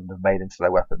found and made into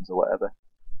their weapons or whatever.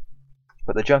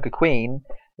 But the Junker Queen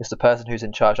is the person who's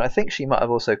in charge. And I think she might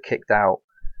have also kicked out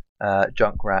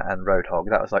Junkrat and Roadhog.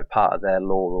 That was like part of their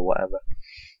lore or whatever.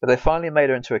 But they finally made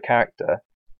her into a character,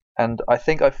 and I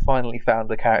think I've finally found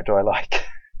the character I like.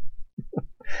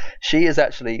 She is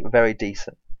actually very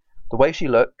decent. The way she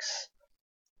looks,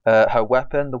 her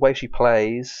weapon, the way she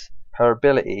plays, her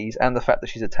abilities, and the fact that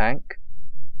she's a tank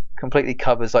completely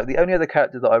covers. Like, the only other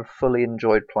character that I've fully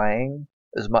enjoyed playing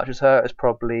as much as her is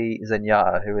probably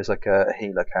Zenyatta, who is like a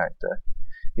healer character.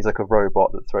 He's like a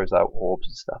robot that throws out orbs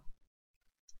and stuff.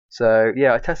 So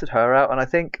yeah, I tested her out, and I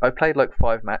think I played like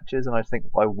 5 matches, and I think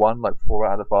I won like 4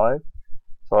 out of the 5.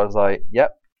 So I was like,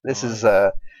 yep, this is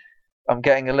I'm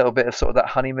getting a little bit of sort of that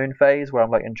honeymoon phase where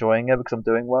I'm like enjoying it because I'm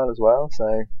doing well as well.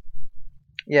 So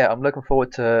yeah, I'm looking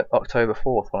forward to October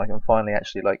 4th when I can finally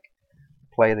actually like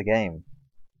play the game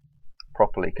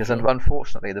properly, because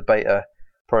unfortunately the beta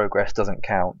progress doesn't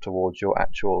count towards your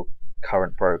actual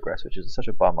current progress, which is such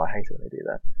a bummer. I hate it when they do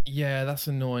that. Yeah, that's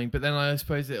annoying. But then I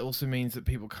suppose it also means that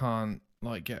people can't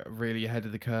like get really ahead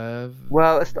of the curve.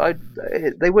 Well,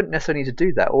 they wouldn't necessarily need to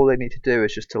do that. All they need to do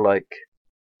is just to like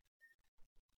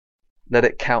let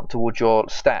it count towards your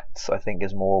stats, I think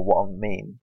is more what I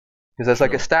mean. Because there's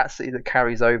like a stats that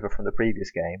carries over from the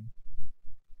previous game.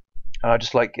 And I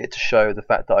just like it to show the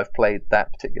fact that I've played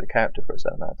that particular character for a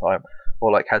certain amount of time,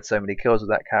 or like had so many kills with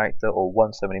that character, or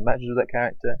won so many matches with that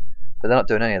character. But they're not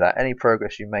doing any of that. Any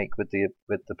progress you make with the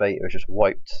beta is just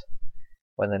wiped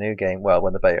when the new game,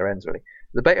 when the beta ends really.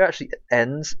 The beta actually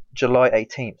ends July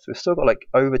 18th, so we've still got like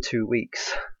over 2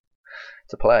 weeks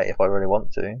to play if I really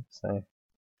want to. So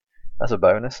that's a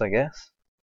bonus, I guess.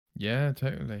 Yeah,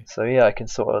 totally. So yeah, I can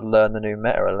sort of learn the new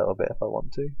meta a little bit if I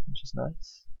want to, which is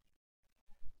nice.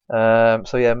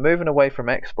 So yeah, moving away from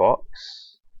Xbox.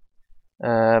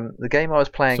 The game I was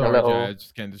playing Sorry, a little. Jay,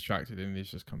 just getting distracted and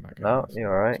he's just come back. No,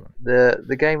 you're alright.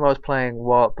 The game I was playing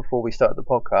before we started the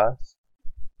podcast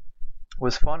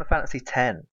was Final Fantasy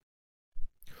X.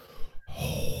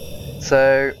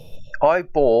 So I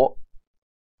bought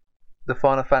the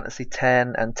Final Fantasy X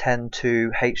and X-2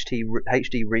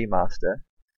 HD remaster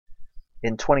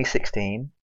in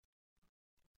 2016.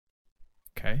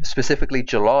 Okay. Specifically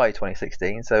July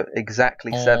 2016, so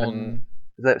exactly 7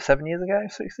 years ago?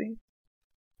 16?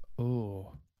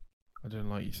 Oh. I don't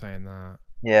like you saying that.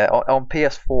 Yeah, on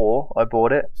PS4 I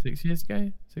bought it. 6 years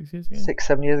ago? 6 years ago? 6,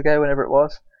 7 years ago, whenever it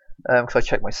was. Because I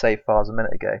checked my save files a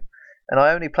minute ago, and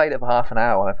I only played it for half an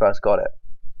hour when I first got it.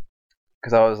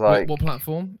 Because I was like, what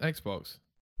platform? Xbox?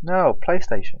 No,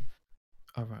 PlayStation.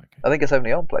 Oh right. Okay. I think it's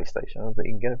only on PlayStation. I don't think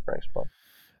you can get it for Xbox.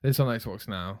 It's on Xbox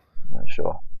now. I'm not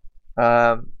sure.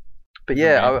 But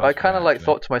yeah, I kind of like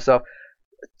thought to myself,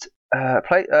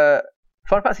 Final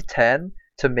Fantasy X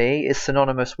to me is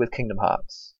synonymous with Kingdom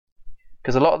Hearts,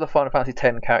 because a lot of the Final Fantasy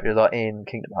X characters are in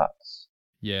Kingdom Hearts.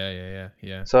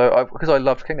 Yeah. So because I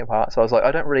loved Kingdom Hearts, I was like,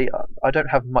 I don't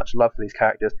have much love for these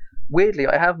characters. Weirdly,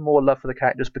 I have more love for the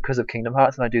characters because of Kingdom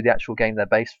Hearts than I do the actual game they're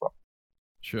based from.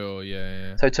 Sure,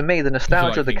 yeah. So to me, the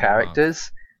nostalgia of the Kingdom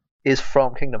characters is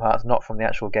from Kingdom Hearts, not from the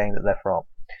actual game that they're from.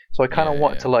 So I kind of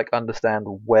want to like understand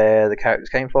where the characters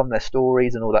came from, their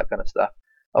stories, and all that kind of stuff.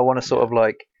 I want to sort of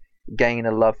like gain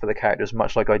a love for the characters,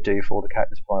 much like I do for all the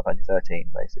characters of Final Fantasy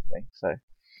 13, basically. So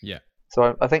yeah.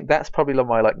 So I think that's probably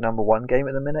my like number one game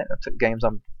at the minute. Games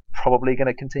I'm probably going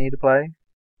to continue to play.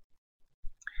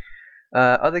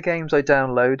 Other games I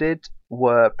downloaded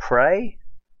were Prey,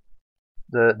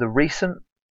 the recent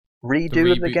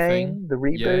redo of the game, the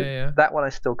reboot. Yeah. That one I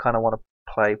still kind of want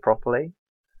to play properly.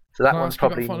 So that one's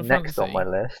probably next on my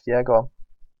list. Yeah, go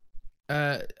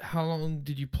on. How long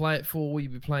did you play it for? Will you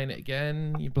be playing it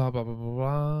again? You blah blah blah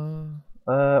blah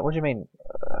blah. What do you mean?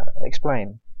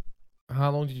 Explain. How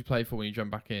long did you play for when you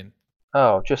jumped back in?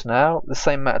 Oh, just now. The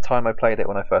same amount of time I played it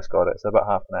when I first got it, so about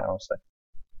half an hour or so.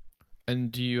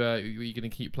 And do you were you going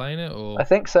to keep playing it, or? I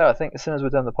think so. I think as soon as we're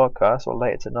done the podcast or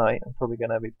later tonight, I'm probably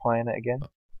going to be playing it again.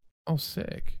 Oh,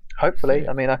 sick. Hopefully. Sick.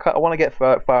 I mean, I want to get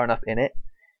far enough in it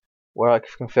where I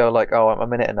can feel like, oh,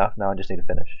 I'm in it enough now. I just need to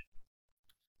finish,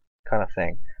 kind of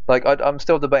thing. Like I'm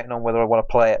still debating on whether I want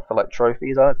to play it for like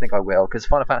trophies. I don't think I will, because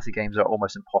Final Fantasy games are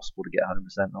almost impossible to get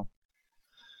 100% on.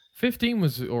 15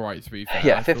 was alright, to be fair.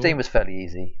 Yeah, 15 was fairly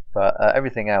easy, but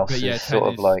everything else is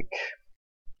sort of like.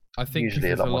 I think usually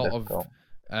there's a lot more difficult.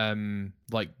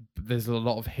 Like there's a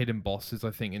lot of hidden bosses,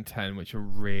 I think, in 10 which are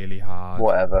really hard.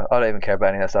 Whatever, I don't even care about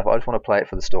any of that stuff. I just want to play it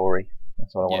for the story.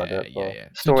 That's what I want to do it for. Yeah.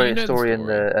 Story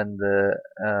and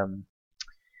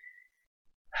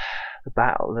the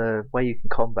battle, the way you can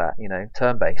combat,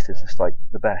 turn-based is just like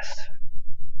the best.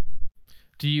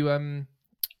 Do you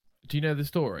know the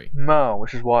story? No,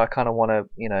 which is why I kind of want to,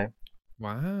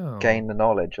 wow, gain the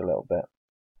knowledge a little bit.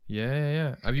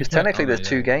 Yeah. Because technically there's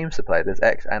two games to play. There's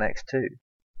X and X2.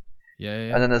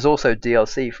 Yeah. And then there's also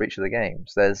DLC for each of the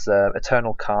games. There's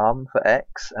Eternal Calm for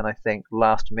X, and I think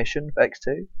Last Mission for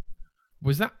X2.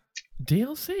 Was that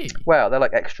DLC? Well, they're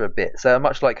like extra bits.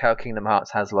 Much like how Kingdom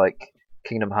Hearts has like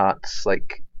Kingdom Hearts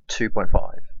like 2.5.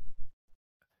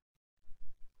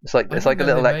 It's like a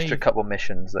little extra couple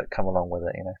missions that come along with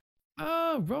it,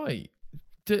 Oh, right.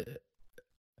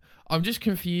 I'm just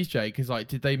confused, Jay, because like,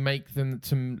 did they make them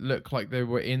to look like they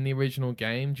were in the original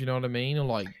game? Do you know what I mean? Or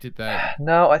like, did they?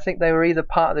 No, I think they were either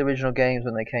part of the original games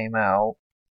when they came out.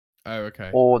 Oh, okay.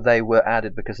 Or they were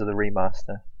added because of the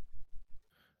remaster.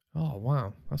 Oh,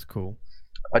 wow, that's cool.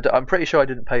 I'm pretty sure I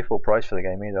didn't pay full price for the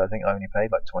game either. I think I only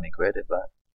paid like 20 quid, if that.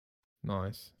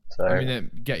 Nice. So I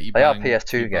mean, they are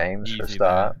PS2 games for a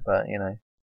start, but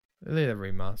they're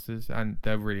remasters and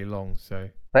they're really long, so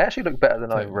they actually look better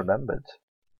than I remembered.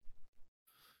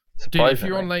 Dude, if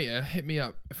you're on later, hit me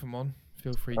up if I'm on.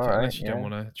 Feel free to, unless you don't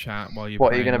want to chat while you're.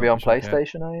 What, are you going to be on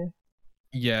PlayStation? Are you?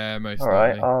 Yeah, most. All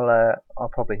right, I'll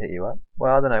probably hit you up.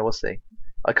 Well, I don't know. We'll see.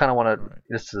 I kind of want to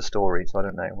listen to the story, so I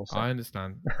don't know. We'll see. I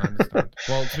understand.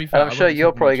 Well, to be fair, I'm sure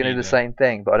you're probably going to do the same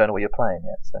thing, but I don't know what you're playing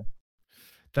yet. So.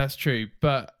 That's true,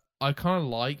 but I kind of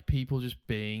like people just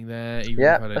being there, even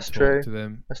if I don't talk to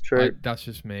them. That's true. That's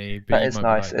just me. That is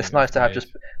nice. It's nice to have just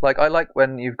like I like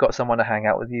when you've got someone to hang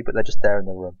out with you, but they're just there in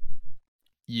the room.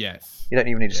 Yes. You don't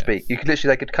even need to speak. You could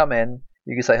literally, they could come in,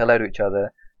 you could say hello to each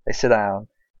other, they sit down,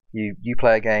 you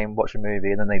play a game, watch a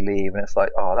movie, and then they leave, and it's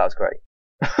like, oh, that was great.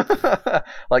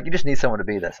 Like you just need someone to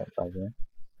be there sometimes.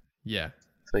 Yeah.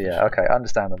 So yeah, okay,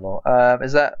 understandable.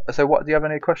 Is that so? What do you have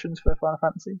any questions for Final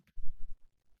Fantasy?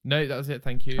 No, that was it.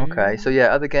 Thank you. Okay, so yeah,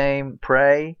 other game,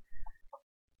 Prey.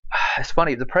 It's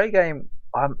funny, the Prey game.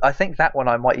 I think that one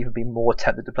I might even be more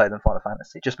tempted to play than Final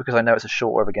Fantasy, just because I know it's a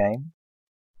shorter of a game.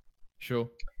 Sure.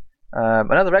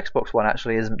 Another Xbox one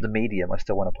actually is the Medium. I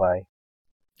still want to play.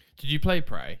 Did you play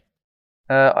Prey?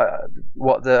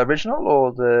 What, the original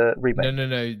or the remake? No.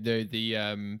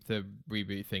 The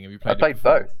reboot thing. Have you played? I played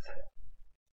both.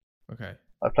 Okay.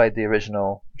 I played the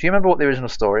original. Do you remember what the original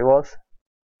story was?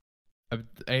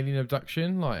 Alien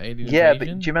abduction, like alien invasion? Yeah, but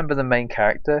do you remember the main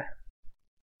character?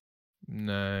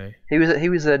 No. He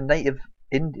was a native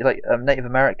Native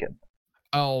American.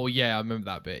 Oh yeah, I remember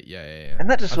that bit. Yeah. And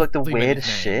that just I like the thought you meant weirdest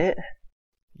his name. shit.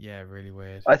 Yeah, really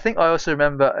weird. I think I also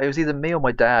remember it was either me or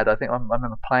my dad. I think I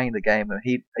remember playing the game, and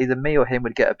either me or him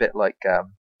would get a bit like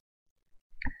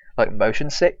motion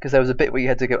sick because there was a bit where you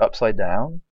had to go upside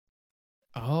down.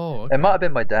 Oh, It might okay. have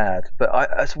been my dad, but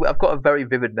I've got a very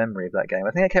vivid memory of that game.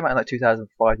 I think it came out in like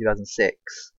 2005,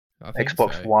 2006. I think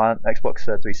Xbox so. One, Xbox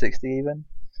 360 even.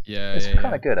 Yeah, It's yeah, kind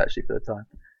yeah. of good actually for the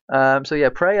time. So yeah,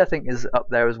 Prey I think is up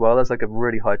there as well. There's like a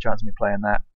really high chance of me playing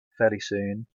that fairly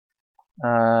soon.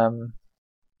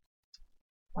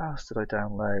 What else did I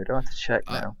download? I have to check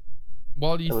now.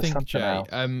 While you There was think, something Jay,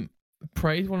 else.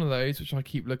 Prey's one of those which I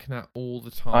keep looking at all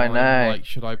the I time. know. Like,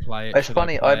 should I play it? It's Should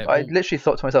funny. I play it? I Well, literally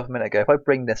thought to myself a minute ago, if I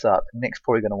bring this up, Nick's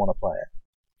probably going to want to play it.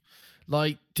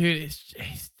 like, dude,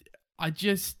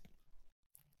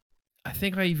 I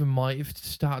think I even might have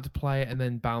started to play it and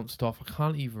then bounced off. I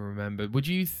can't even remember. Would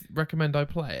you recommend I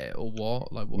play it or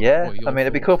what? Like, Yeah, what are your I mean,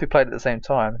 it'd be cool if thoughts? we played it at the same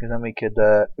time because then we could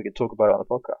talk about it on the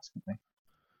podcast, couldn't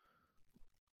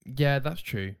we? Yeah, that's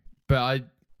true. But I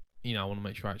want to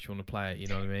make sure I actually want to play it. You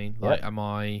know what I mean? Like, Yep. am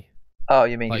I? Oh,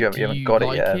 you mean Like, you do haven't you got it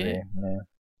like yet, have it? you? Yeah.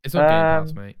 It's on Game Pass,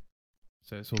 Um, mate.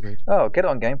 So it's all good. Oh, get it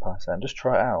on Game Pass then. Just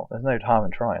try it out. There's no harm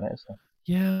in trying it, is there?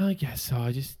 Yeah, I guess so.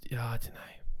 I don't know.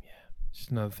 Yeah,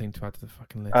 just another thing to add to the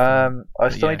fucking list. Isn't it? I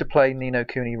But still yeah, need to play Ni no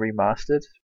Kuni Remastered,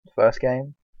 the first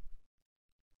game.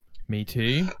 me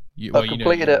too. I've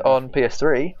completed it on before.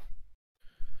 PS3,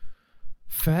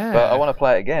 Fair. but I want to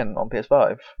play it again on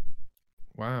PS5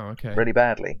 Wow. Okay. really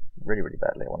badly. Really, really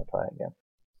badly. I want to play it again.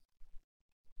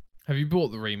 Have you bought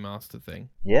the remaster thing?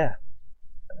 Yeah.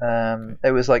 Okay.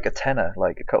 It was like a tenner,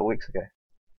 like a couple of weeks ago.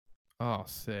 Oh,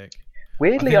 sick. I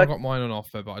Weirdly, think I got mine on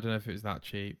offer, but I don't know if it was that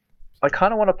cheap. I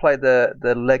kind of want to play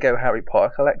the Lego Harry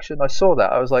Potter collection. I saw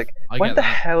that. I was like, I when get the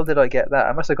that. hell did I get that?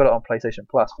 I must have got it on PlayStation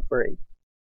Plus for free.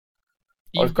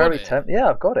 I was You've got very it. tempted. Yeah,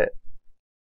 I've got it.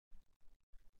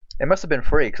 It must have been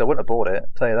free because I wouldn't have bought it. I'll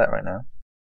tell you that right now.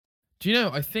 Do you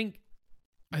know? I think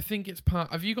it's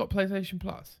part. Have you got PlayStation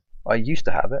Plus? I used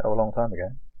to have it a long time ago.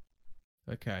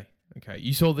 Okay.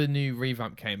 You saw the new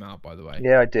revamp came out, by the way.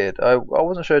 Yeah, I did. I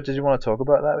wasn't sure. Did you want to talk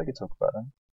about that? We could talk about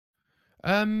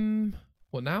that.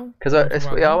 What now? Because You wanna talk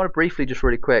about I now? want to briefly, just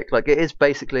really quick. Like, it is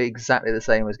basically exactly the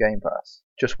same as Game Pass,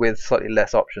 just with slightly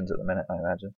less options at the minute, I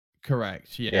imagine.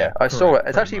 Correct. Yeah. Yeah, I saw it. correct,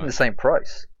 It's pretty actually even the much. same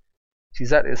price. It's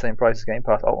exactly the same price as Game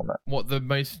Pass Ultimate. What, the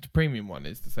most premium one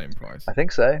is the same price? I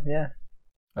think so. Yeah,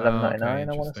 Oh, $11.99. okay, I want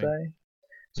to interesting. say.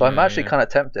 So I'm Yeah, actually yeah. kind of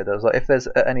tempted. I was like, if there's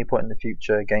at any point in the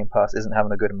future Game Pass isn't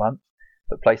having a good month,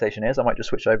 but PlayStation is, I might just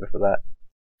switch over for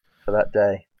that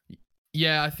day.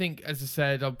 Yeah, I think, as I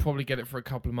said, I'll probably get it for a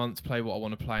couple of months, play what I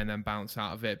want to play, and then bounce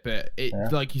out of it. But Yeah.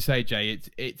 like you say, Jay,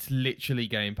 it's literally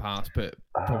Game Pass, but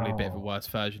probably a bit of a Oh. worse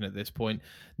version at this point.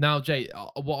 Now, Jay,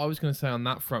 what I was going to say on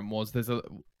that front was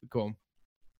go on.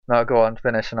 No, go on,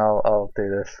 finish, and I'll do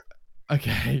this.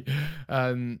 Okay,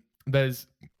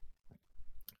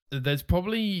 there's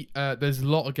probably there's a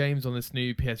lot of games on this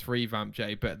new PS revamp,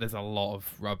 Jay, but there's a lot of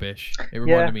rubbish. It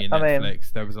reminded me of I mean,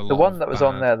 Netflix. There was a lot. The one of that was bad.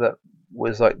 on there that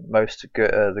was like most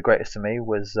good, the greatest to me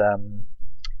was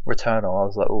Returnal. I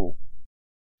was like, ooh,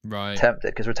 Right.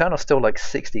 tempted because Returnal's still like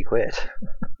 60 quid.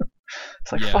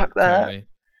 It's like, Yeah, fuck that. totally.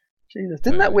 Jesus,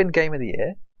 didn't that Totally. win Game of the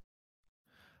Year?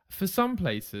 For some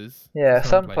places. Yeah, for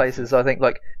some places I think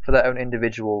like for their own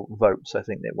individual votes, I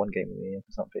think they won Game of the Year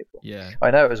for some people. Yeah. I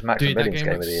know it was Dude, that Maximilian's game Game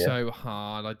of looks the Year. so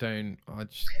hard. I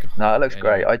just. No, it looks anyway.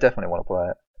 great. I definitely want to play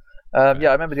it. Okay. Yeah,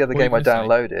 I remember the other What were you game I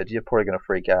gonna say? downloaded. You're probably going to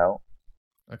freak out.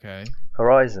 Okay.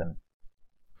 Horizon.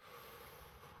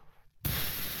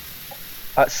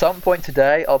 At some point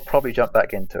today, I'll probably jump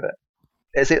back into it.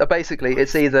 It's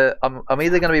either I'm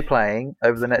either going to be playing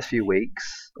over the next few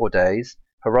weeks or days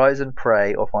Horizon,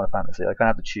 Prey, or Final Fantasy. I kind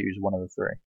of have to choose one of the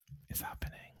three. It's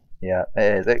happening. Yeah,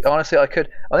 it is. Honestly, I could.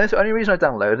 I think the only reason I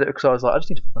downloaded it because I was like, I just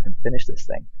need to fucking finish this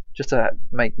thing, just to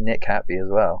make Nick happy as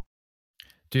well.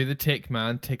 Do the tick,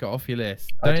 man. Tick it off your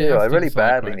list. I Don't do. have to I do really the side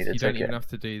badly quests. need to You don't tick even it. have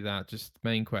to do that. Just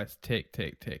main quest. Tick,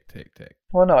 tick, tick, tick, tick.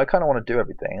 Well, no, I kind of want to do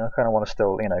everything. I kind of want to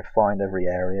still, find every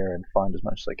area and find as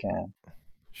much as I can.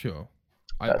 Sure.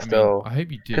 I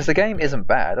hope you do. Because the game but- isn't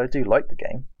bad. I do like the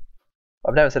game.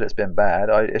 I've never said it's been bad.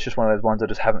 It's just one of those ones I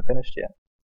just haven't finished yet.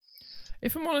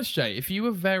 If I'm honest, Jay, if you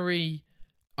were very...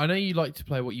 I know you like to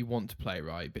play what you want to play,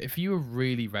 right? But if you were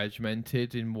really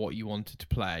regimented in what you wanted to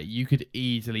play, you could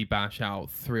easily bash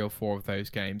out 3 or 4 of those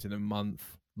games in a month.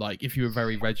 Like, if you were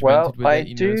very regimented Well, with I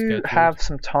it, do scheduled. have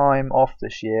some time off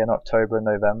this year in October and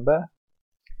November,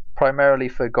 primarily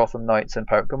for Gotham Knights and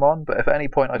Pokemon. But if at any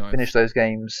point I Nice. finish those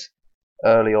games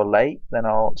early or late, then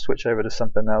I'll switch over to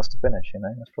something else to finish.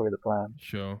 That's probably the plan.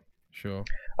 Sure. Sure.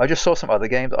 I just saw some other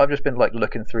games. I've just been like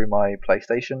looking through my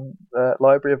PlayStation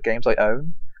library of games I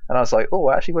own, and I was like, oh,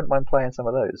 I actually wouldn't mind playing some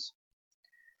of those.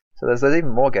 So there's even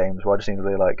more games where I just need to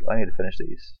be like, I need to finish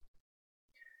these.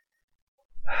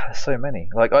 There's so many.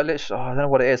 Like I don't know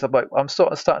what it is. I'm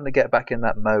sort of starting to get back in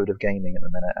that mode of gaming at the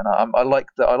minute, and I like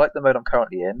the mode I'm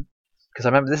currently in, because I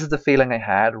remember this is the feeling I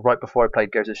had right before I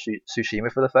played Ghost of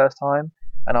Tsushima for the first time,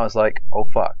 and I was like, oh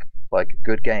fuck, like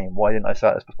good game. Why didn't I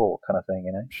start this before? Kind of thing,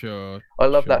 you know. Sure. I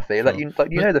love that feeling. Sure.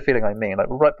 You know the feeling I mean. Like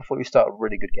right before you start a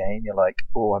really good game, you're like,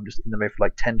 oh, I'm just in the mood for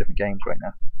like 10 different games right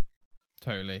now.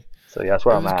 Totally. So yeah, that's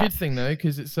where I'm at. It's a good thing though,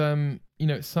 because it's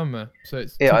it's summer, so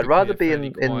it's I'd rather be in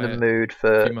the mood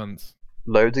for 2 months.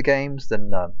 Loads of games than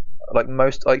none. Like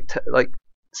most, like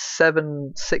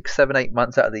 6, 7, 8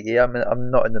 months out of the year,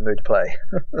 I'm not in the mood to play.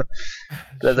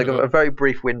 There's like a very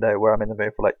brief window where I'm in the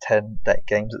mood for like 10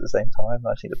 games at the same time.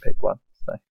 I just need to pick one.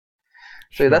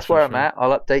 So that's where I'm at.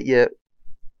 I'll update you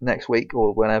next week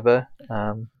or whenever.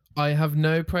 I have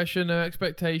no pressure, no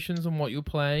expectations on what you'll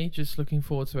play. Just looking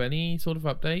forward to any sort of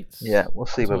updates. Yeah, we'll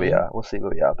see where we are.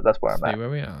 But that's where I'm at. See where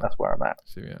we are. That's where I'm at.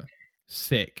 See where we are.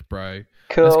 Sick, bro.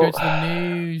 Cool. Let's go to the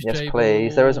news. Yes,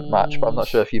 please. There isn't much, but I'm not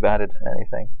sure if you've added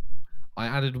anything. I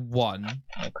added one.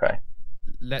 Okay.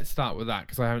 Let's start with that,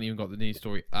 because I haven't even got the news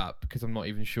story up, because I'm not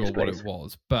even sure what it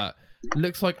was. But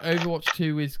looks like Overwatch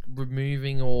 2 is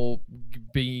removing or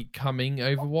becoming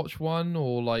Overwatch 1,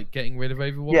 or like getting rid of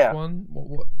Overwatch 1.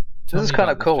 What? This is kind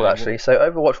of cool, actually. So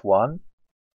Overwatch 1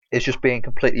 is just being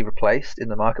completely replaced in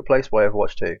the marketplace by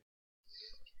Overwatch 2.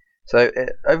 So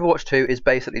Overwatch 2 is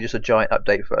basically just a giant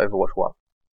update for Overwatch 1.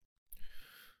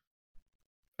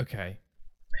 Okay.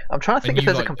 I'm trying to think if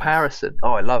there's a comparison.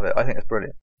 Oh, I love it. I think it's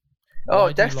brilliant.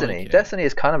 Oh, Destiny. Destiny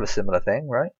is kind of a similar thing,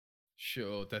 right?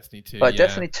 Sure, Destiny 2. Like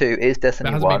Destiny 2 is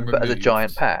Destiny 1, but as a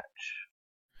giant patch.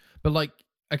 But like,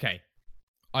 okay.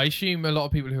 I assume a lot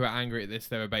of people who are angry at this,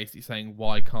 they were basically saying,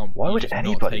 why would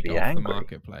anybody be angry? The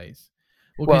marketplace?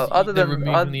 Well, other than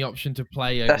removing the option to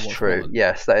play Overwatch. That's true. 1.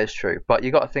 Yes, that is true. But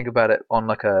you got to think about it on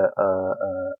like a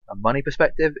money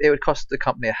perspective. It would cost the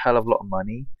company a hell of a lot of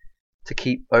money to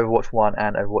keep Overwatch 1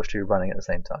 and Overwatch 2 running at the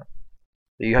same time.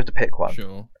 So you have to pick one.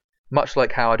 Sure. Much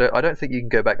like how I don't think you can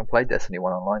go back and play Destiny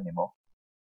 1 online anymore.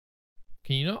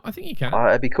 Can you not? I think you can.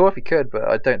 It'd be cool if you could, but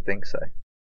I don't think so.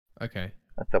 Okay.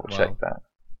 I'll double check that.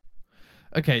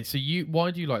 Okay, so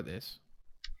why do you like this?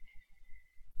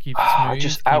 Keep it smooth,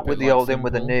 just out with the old, in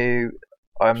with the new.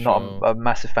 I'm not a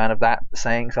massive fan of that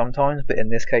saying sometimes, but in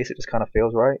this case, it just kind of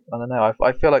feels right. I don't know.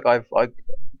 I feel like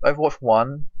Overwatch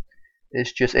 1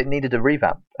 is just, it needed a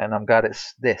revamp, and I'm glad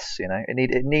it's this. You know,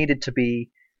 it needed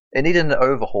an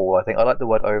overhaul. I think I like the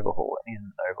word overhaul. It needed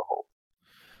an overhaul.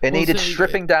 It needed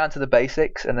stripping down to the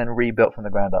basics and then rebuilt from the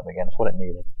ground up again. That's what it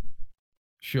needed.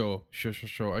 Sure.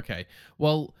 Okay.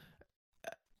 Well,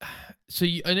 so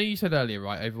I know you said earlier,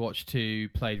 right? Overwatch 2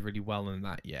 played really well in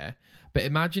that, yeah. But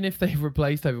imagine if they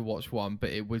replaced Overwatch 1,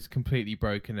 but it was completely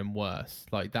broken and worse.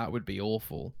 Like, that would be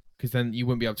awful, because then you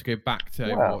wouldn't be able to go back to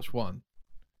Overwatch 1.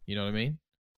 You know what I mean?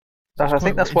 I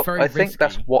think that's what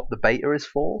the beta is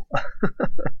for.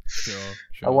 Sure.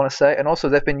 I want to say, and also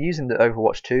they've been using the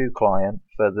Overwatch 2 client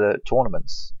for the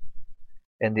tournaments.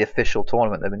 In the official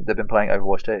tournament, they've been playing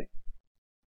Overwatch 2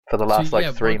 for the last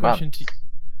 3 months.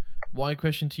 Why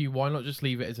not just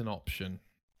leave it as an option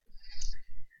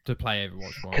to play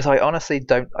Overwatch 1? Because I honestly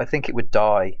don't. I think it would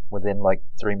die within like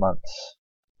 3 months.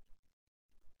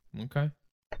 Okay.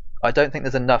 I don't think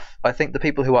there's enough. I think the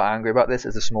people who are angry about this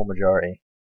is a small majority.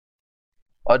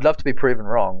 I'd love to be proven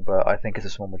wrong, but I think it's a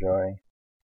small majority.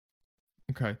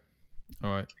 Okay.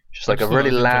 All right. Just like a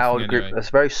really loud group. Anyway. It's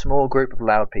a very small group of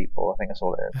loud people. I think that's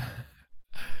all it is.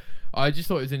 I just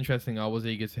thought it was interesting. I was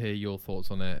eager to hear your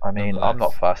thoughts on it. I mean, I'm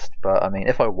not fussed, but I mean,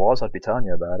 if I was, I'd be telling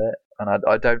you about it. And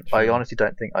I don't. Sure. I honestly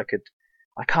don't think I could.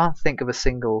 I can't think of a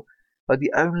single. Like,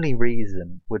 the only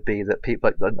reason would be that people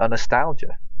like a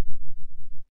nostalgia.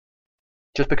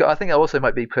 Just because I think it also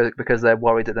might be because they're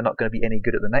worried that they're not going to be any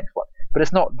good at the next one. But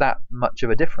it's not that much of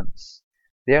a difference.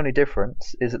 The only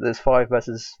difference is that there's 5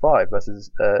 versus 5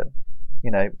 versus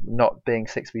not being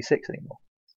 6v6 anymore.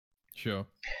 Sure.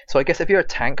 So I guess if you're a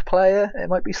tank player, it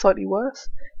might be slightly worse.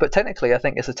 But technically, I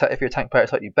think if you're a tank player, it's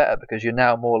slightly better because you're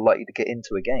now more likely to get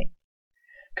into a game.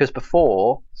 Because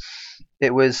before,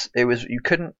 it was you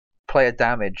couldn't play a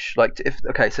damage so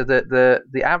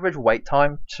the average wait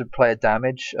time to play a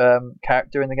damage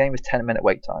character in the game is 10-minute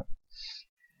wait time.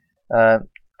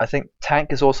 I think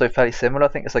tank is also fairly similar. I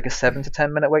think it's like a 7 to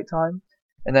 10 minute wait time,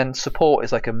 and then support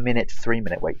is like a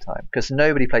 3-minute wait time because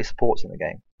nobody plays supports in the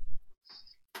game.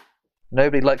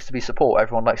 Nobody likes to be support.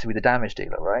 Everyone likes to be the damage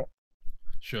dealer, right?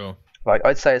 Sure. Like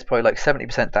I'd say it's probably like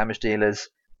 70% damage dealers,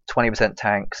 20%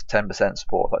 tanks, 10%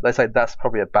 support. Like they say that's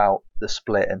probably about the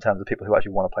split in terms of people who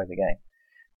actually want to play the game.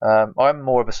 I'm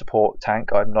more of a support tank.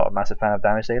 I'm not a massive fan of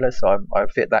damage dealers, so I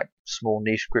fit that small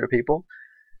niche group of people.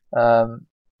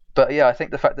 But yeah, I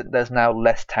think the fact that there's now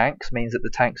less tanks means that the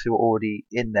tanks who are already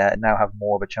in there now have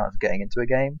more of a chance of getting into a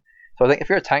game. So I think if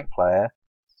you're a tank player,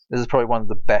 this is probably one of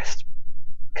the best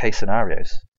case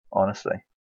scenarios, honestly.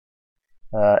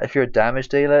 If you're a damage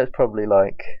dealer, it's probably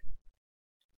like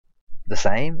the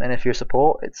same, and if you're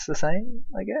support, it's the same,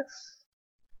 I guess.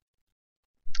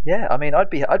 Yeah, I mean, I'm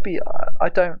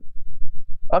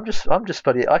just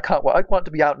bloody. I want it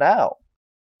to be out now.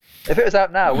 If it was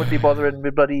out now, I wouldn't be bothering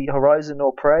with bloody Horizon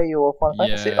or Prey or Final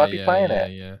Fantasy. I'd be playing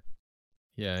it.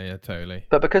 Yeah, totally.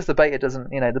 But because the beta doesn't,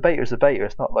 the beta is the beta.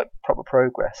 It's not like proper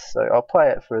progress. So I'll play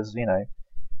it for as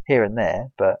here and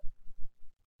there. But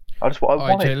I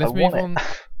want it. Let's move on.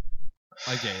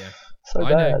 I get you. So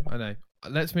bad. I know.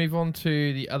 Let's move on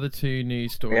to the other two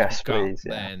news stories. Yes, please.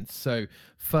 Then. So,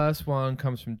 first one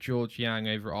comes from George Yang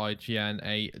over at IGN,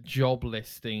 a job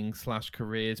listing /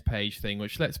 careers page thing,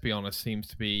 which, let's be honest, seems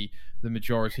to be the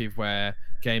majority of where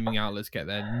gaming outlets get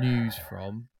their news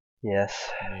from. Yes.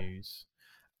 News.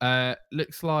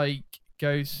 Looks like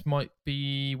Ghost might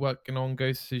be working on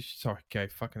Ghost of Tsushima. Sorry, go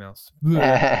fucking else.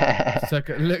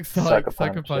 Looks like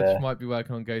Sucker Punch might be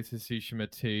working on Ghost of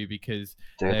Tsushima 2 because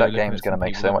that game's going to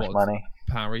make so much money.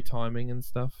 Parry timing and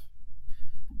stuff.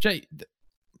 Jay,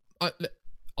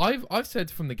 I've said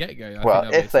from the get go.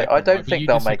 I don't think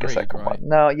they'll make a second one.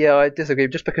 No, yeah, I disagree.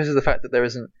 Just because of the fact that there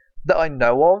isn't, that I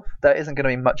know of, there isn't going to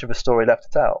be much of a story left to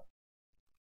tell,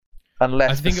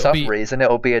 unless for some reason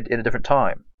it'll be in a different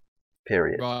time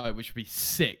period. Right, which would be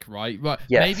sick, right? Yes.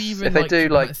 Maybe even if they do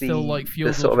like the sort of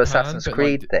Japan, Assassin's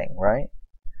Creed thing, right?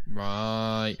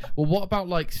 Right. Well, what about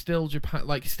still Japan?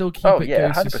 Still keep it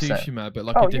Ghost of Tsushima, but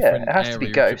a different it has to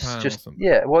be Ghost.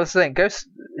 The thing, Ghost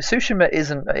Tsushima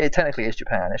isn't. It technically is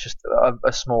Japan. It's just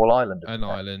a small island. An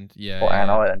island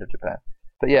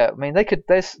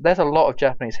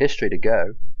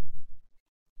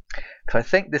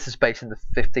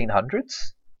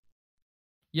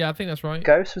Yeah, I think that's right.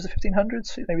 Ghost was the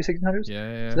 1500s, maybe 1600s.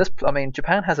 Yeah. So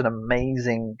Japan has an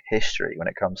amazing history when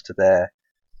it comes to their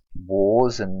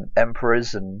wars and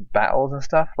emperors and battles and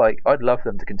stuff. I'd love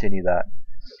them to continue that.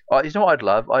 You know what I'd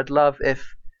love? I'd love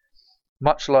if,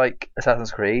 much like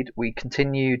Assassin's Creed, we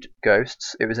continued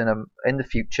Ghosts. It was in the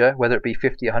future, whether it be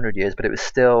 50 or 100 years, but it was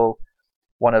still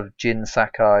one of Jin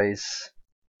Sakai's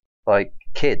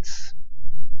kids.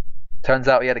 Turns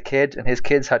out he had a kid, and his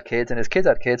kids had kids, and his kids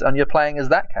had kids, and you're playing as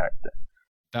that character.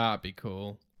 That'd be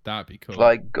cool.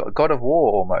 Like God of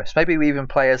War almost. Maybe we even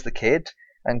play as the kid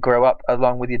and grow up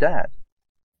along with your dad.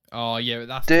 Oh yeah,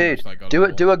 that's do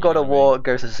a God of War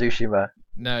Ghost of Tsushima.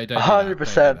 No, don't.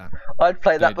 100%. I'd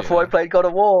play that before I played God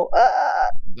of War.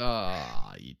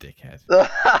 You dickhead.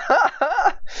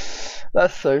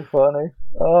 That's so funny.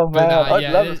 Oh man,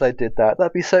 I'd love if they did that.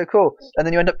 That'd be so cool. And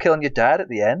then you end up killing your dad at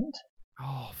the end.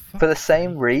 Oh. For the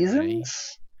same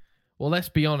reasons? Well, let's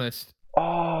be honest.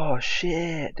 Oh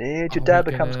shit, dude! Your dad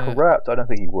becomes corrupt. I don't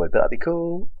think he would, but that'd be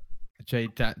cool. Jay,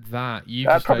 that'd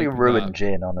probably ruin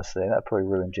Jin. Honestly, that'd probably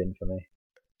ruin Jin for me.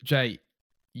 Jay,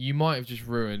 you might have just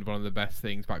ruined one of the best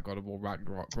things about God of War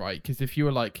Ragnarok, right? Because if you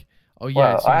were like, oh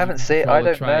yeah, well, I haven't seen. I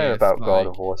don't know about God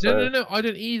of War. So... No, I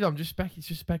don't either. I'm just it's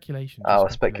just speculation.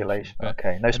 Speculation.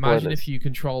 Okay, no spoilers. Imagine if you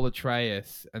control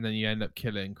Atreus and then you end up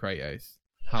killing Kratos.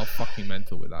 How fucking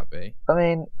mental would that be? I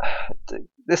mean,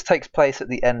 this takes place at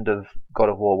the end of God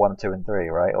of War 1, 2, and 3,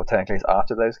 right? Or technically it's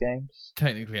after those games?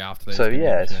 Technically after those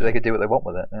games. So they could do what they want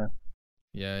with it, yeah.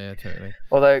 Yeah, totally.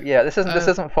 Although, this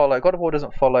doesn't follow. God of War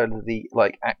doesn't follow the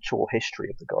actual history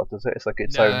of the god, does it? It's like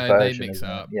its own version. They mix it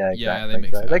up. Yeah, exactly. Yeah, they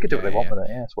mix it up. They could do what they want with it.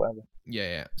 Yeah, it's whatever.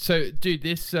 Yeah. So, dude,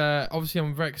 this obviously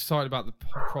I'm very excited about the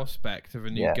prospect of a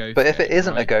new Ghost. But if it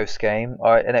isn't a Ghost game,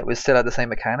 and it was still had the same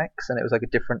mechanics, and it was like a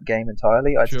different game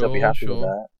entirely, I'd still be happy with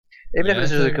that. Even if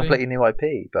it's just a completely new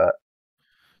IP, but.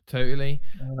 Totally.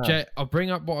 Jet, I'll bring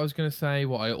up what I was going to say.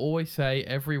 What I always say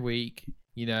every week.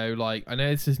 I know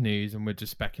this is news and we're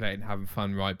just speculating, having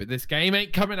fun, right? But this game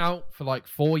ain't coming out for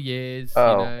 4 years.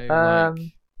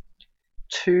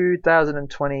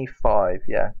 2025,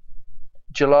 yeah.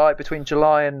 Between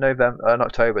July and November and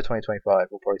October 2025,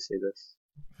 we'll probably see this.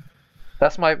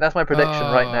 That's my prediction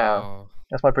right now.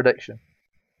 That's my prediction.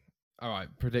 All right,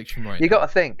 prediction right now. You got to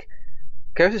think.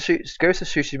 Ghost of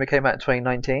Tsushima came out in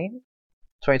 2019,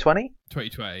 2020.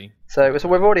 2020. So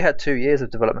we've already had 2 years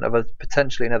of development of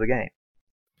potentially another game.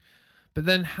 But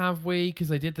then have we? Because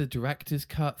they did the director's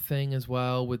cut thing as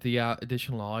well with the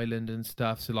additional island and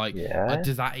stuff. So like,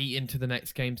 does that eat into the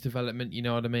next game's development? You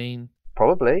know what I mean?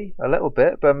 Probably a little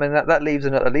bit, but I mean that leaves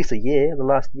in at least a year, the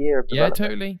last year of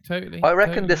development. Yeah, totally. I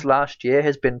reckon this last year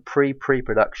has been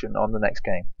pre-production on the next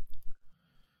game.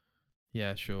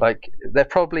 Yeah, sure. Like they've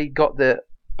probably got the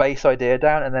base idea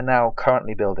down, and they're now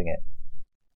currently building it.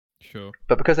 Sure.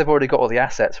 But because they've already got all the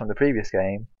assets from the previous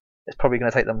game, it's probably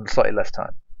going to take them slightly less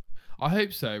time. I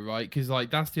hope so, right? Because like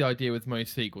that's the idea with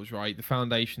most sequels, right? The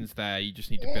foundation's there, you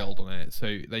just need to build on it.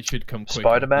 So they should come quicker.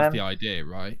 Spider-Man. That's the idea,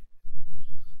 right?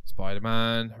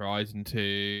 Spider-Man, Horizon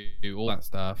 2, all that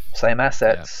stuff. Same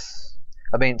assets.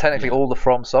 Yeah. I mean, technically all the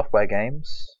From Software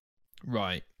games.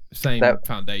 Right. Same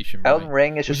foundation. Elden right?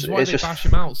 Ring is Which just. is why they just bash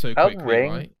them out so Elden quickly,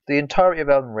 Ring, right? the entirety of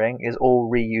Elden Ring is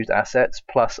all reused assets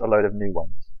plus a load of new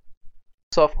ones.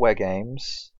 Software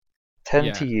games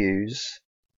tend to use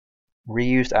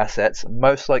reused assets.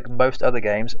 Most other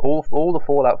games, all the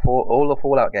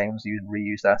Fallout games use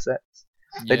reused assets.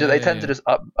 They tend to just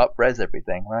up-res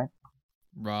everything, right?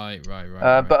 Right.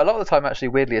 But a lot of the time, actually,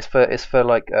 weirdly, it's for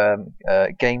like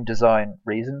game design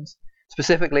reasons.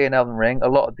 Specifically in Elden Ring, a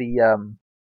lot of the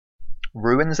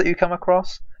ruins that you come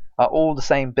across are all the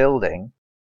same building,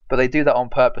 but they do that on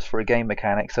purpose for a game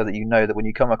mechanic, so that you know that when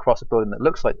you come across a building that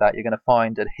looks like that, you're going to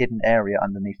find a hidden area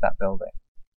underneath that building.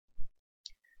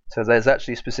 So there's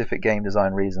actually specific game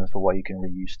design reasons for why you can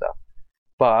reuse stuff.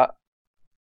 But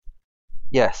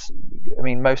yes, I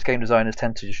mean most game designers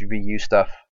tend to just reuse stuff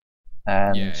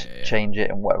and change it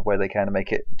and where they can to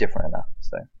make it different enough.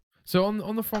 So on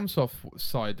the FromSoft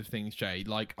side of things, Jay,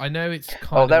 like I know it's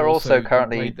kind of they're also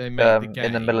currently in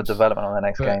the middle of development on their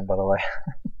next game, by the way.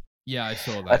 Yeah, I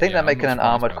saw that. I think they're making an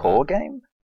Armored Core game,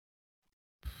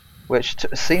 which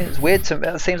seems weird to me.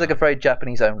 It seems like a very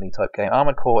Japanese-only type game.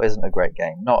 Armored Core isn't a great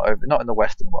game. Not in the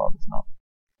Western world. It's not.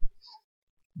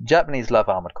 Japanese love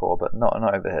Armored Core, but not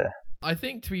over here. I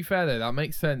think, to be fair, though, that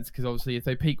makes sense, because obviously if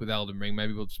they peak with Elden Ring,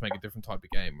 maybe we'll just make a different type of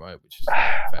game, right? Which is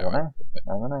fair. I don't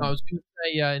know. I was going to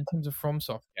say, in terms of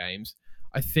FromSoft games,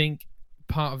 I think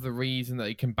part of the reason that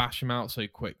they can bash them out so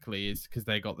quickly is because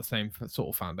they got the same sort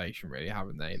of foundation, really,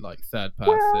 haven't they? Like third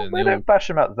person. Well, they don't bash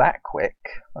them out that quick.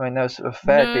 I mean, there's a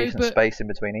fair decent space in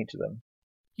between each of them.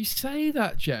 You say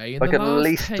that, Jay. In like the at last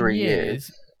least 10 3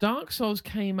 years. Dark Souls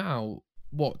came out.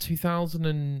 What, 2000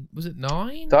 and was it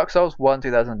 9? Dark Souls 1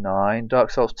 2009,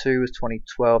 Dark Souls 2 was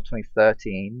 2012,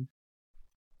 2013.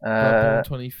 Bloodborne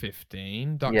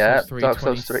 2015, Dark Souls 3 Dark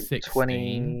Souls 3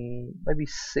 2016. maybe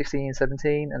 16,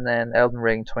 17, and then Elden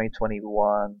Ring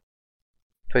 2021,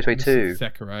 2022.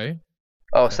 Sekiro.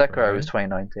 Oh, Sekiro was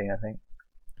 2019, I think.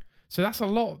 So that's a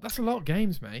lot of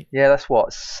games, mate. Yeah, that's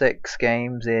what, 6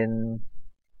 games in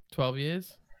 12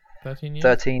 years? 13 years?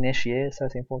 13-ish years,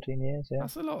 13, 14 years, yeah.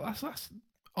 That's a lot.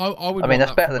 I would. I mean,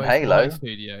 that's better than Halo.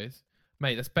 Studios.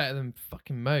 Mate, that's better than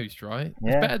fucking most, right?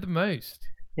 Yeah. It's better than most.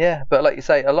 Yeah, but like you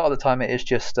say, a lot of the time it is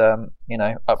just,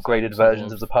 upgraded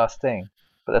versions of the past thing.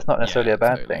 But that's not necessarily a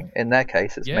bad thing. In their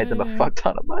case, it's made them a fuck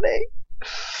ton of money.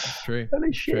 That's true.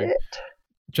 Holy shit.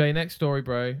 Jay, next story,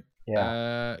 bro.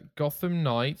 Yeah. Gotham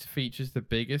Knight features the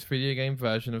biggest video game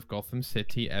version of Gotham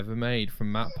City ever made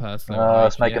from Matt Purslow. Oh,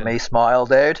 it's making me smile,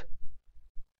 dude.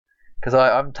 Because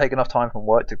I'm taking off time from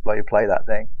work to play that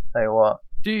thing. Tell you what.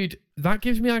 Dude, that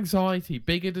gives me anxiety.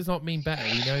 Bigger does not mean better.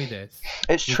 We know this.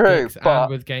 It's true, but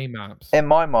with game maps. In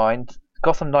my mind,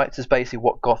 Gotham Knights is basically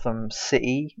what Gotham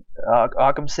City,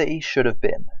 Arkham City should have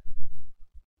been.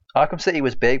 Arkham City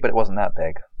was big, but it wasn't that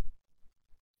big.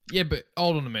 Yeah, but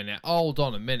hold on a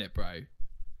minute, bro.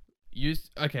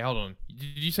 Okay, hold on.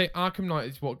 Did you say Arkham Knight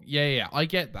is what? Yeah, I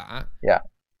get that. Yeah.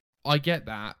 I get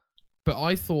that, but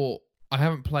I thought I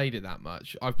haven't played it that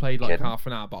much. I've played like half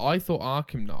an hour, but I thought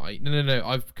Arkham Knight. No.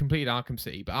 I've completed Arkham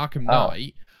City, but Arkham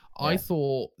Knight, I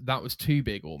thought that was too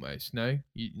big almost. No,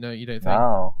 you don't think?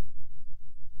 No.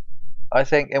 I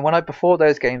think, and before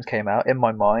those games came out, in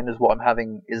my mind, is what I'm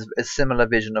having is a similar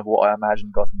vision of what I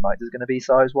imagine Gotham Knights is going to be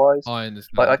size wise. I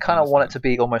understand. Like I kind of want it to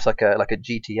be almost like a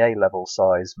GTA level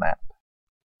size map.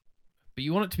 But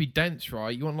you want it to be dense,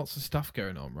 right? You want lots of stuff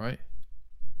going on, right?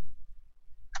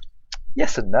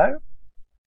 Yes and no.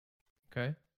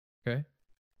 Okay.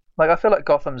 Like I feel like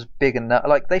Gotham's big enough.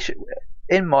 Like they should,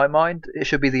 in my mind, it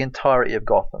should be the entirety of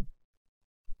Gotham.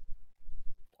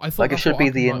 I thought like it should be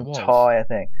the entire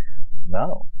thing.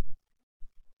 No.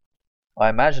 I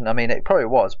imagine. I mean, it probably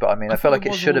was, but I mean, I feel like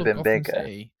it should have been bigger.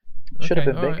 Should have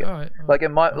been bigger. All right. Like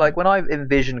in my like when I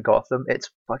envision Gotham, it's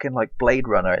fucking like Blade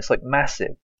Runner. It's like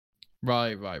massive.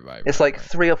 Right. It's like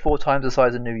 3 or 4 times the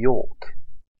size of New York.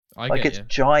 It's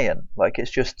giant. Like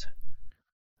it's just.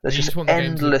 There's You just want the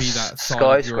game to be endless that side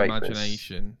of your skyscrapers.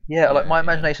 imagination. Yeah, like my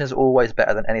imagination is always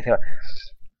better than anything.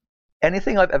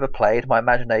 Anything I've ever played, my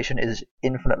imagination is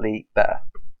infinitely better.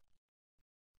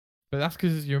 But that's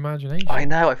because it's your imagination. I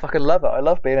know, I fucking love it. I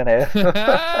love being in here.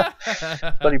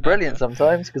 It's bloody brilliant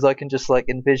sometimes because I can just like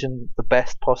envision the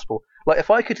best possible. Like if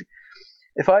I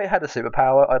had a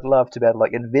superpower, I'd love to be able to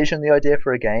like envision the idea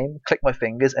for a game, click my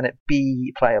fingers, and it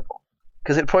be playable.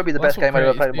 Because it'd probably be the best game I've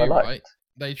ever played in my life. Right?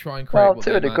 They try and create. Well,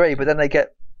 to a degree, but then they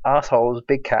get assholes,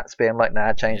 big cats being like,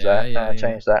 "Nah, change that,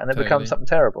 change that," and it becomes something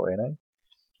terrible, you know.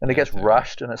 And it gets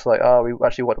rushed, and it's like, "Oh, we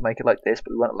actually want to make it like this,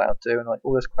 but we weren't allowed to," and like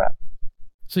all this crap.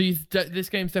 So this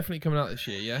game's definitely coming out this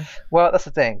year, yeah? Well, that's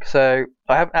the thing. So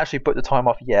I haven't actually booked the time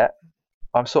off yet.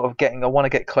 I'm sort of I want to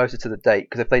get closer to the date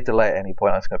because if they delay at any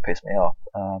point, that's going to piss me off.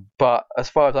 But as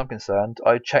far as I'm concerned,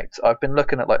 I've been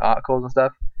looking at like articles and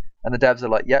stuff, and the devs are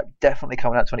like, "Yep, definitely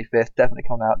coming out 25th, definitely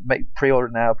coming out. Make pre-order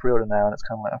now, and it's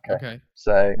kind of like okay.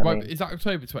 So I mean, is that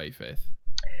October 25th?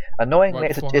 Annoyingly,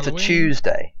 it's a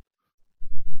Tuesday.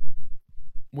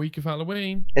 Week of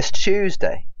Halloween. It's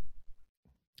Tuesday.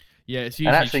 Yeah, it's usually.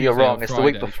 And actually, Tuesday you're wrong. Fridays, It's the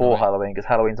week before right? Halloween because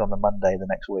Halloween's on the Monday the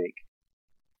next week.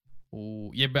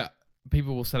 Oh, yeah, but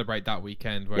people will celebrate that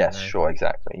weekend, won't yes, they? sure,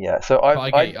 exactly. Yeah. So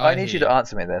I need you to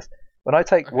answer me this. When I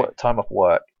take time off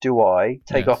work, do I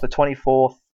take off the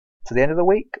 24th to the end of the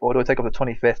week, or do I take off the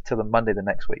 25th till the Monday the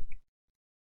next week?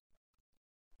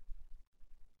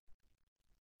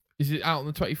 Is it out on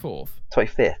the 24th?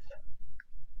 25th,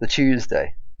 the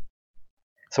Tuesday.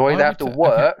 So I either have to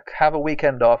work, have a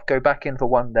weekend off, go back in for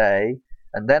one day,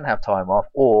 and then have time off,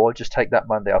 or just take that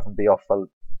Monday off and be off for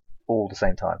all the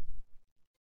same time.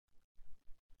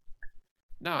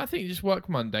 No, I think you just work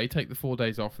Monday, take the 4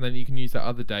 days off, and then you can use that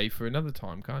other day for another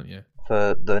time, can't you?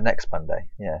 For the next Monday,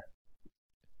 yeah.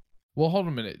 Well, hold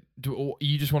on a minute. Or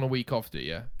you just want a week off, do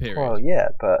you? Period. Well, yeah,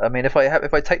 but I mean, if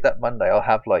I take that Monday, I'll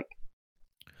have like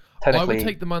technically. I would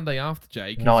take the Monday after,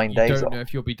 Jay. 9 days. You don't off. know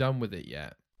if you'll be done with it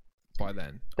yet by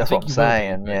then. That's what I'm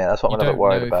saying. Yeah, that's what I'm a little bit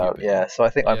worried about. Yeah, so I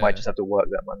think I might just have to work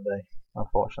that Monday,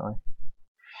 unfortunately.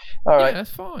 All right,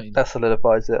 that's fine. That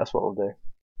solidifies it. That's what we'll do.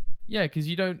 Yeah, because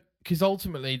you don't. Because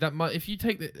ultimately, if you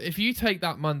take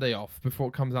that Monday off before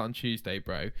it comes out on Tuesday,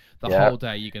 bro, the whole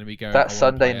day you're going to be going. That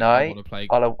Sunday night,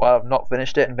 I'll have not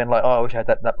finished it and been like, oh, I wish I had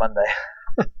that Monday.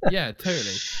 Yeah,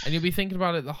 totally. And you'll be thinking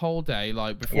about it the whole day,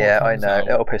 like before. Yeah, I know.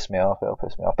 It'll piss me off.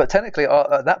 But technically,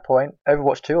 at that point,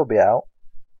 Overwatch 2 will be out.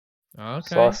 Okay.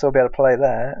 So I'll still be able to play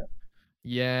that.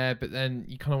 Yeah, but then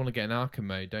you kind of want to get an Arkham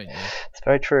mode, don't you? It's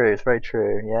very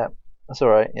true. Yeah. That's all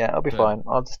right. Yeah, I'll be fine.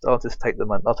 I'll just take the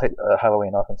month. I'll take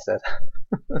Halloween off instead.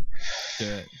 Do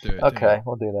it. Okay,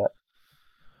 we'll do that.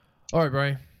 All right,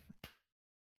 bro.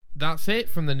 That's it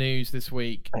from the news this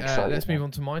week. Let's move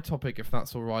on to my topic, if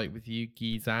that's all right with you,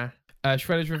 Giza.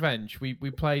 Shredder's Revenge. We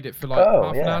played it for like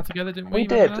half an hour together, didn't we? We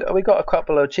did. We got a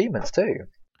couple of achievements too.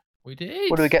 We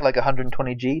did. What did we get? Like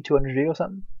 120G, 200G, or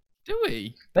something? Do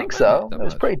we? I think so. It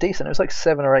was pretty decent. It was like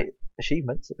 7 or 8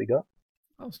 achievements that we got.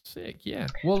 Oh, sick! Yeah,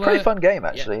 well, it's a pretty fun game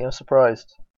actually. Yeah. I was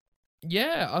surprised.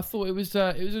 Yeah, I thought it was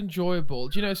enjoyable.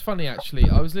 Do you know, it's funny actually.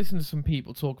 I was listening to some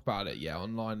people talk about it,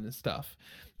 online and stuff,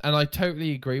 and I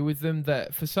totally agree with them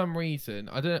that for some reason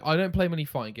I don't play many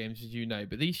fighting games, as you know,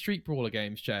 but these street brawler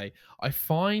games, Jay, I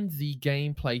find the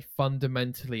gameplay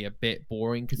fundamentally a bit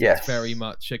boring because it's very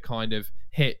much a kind of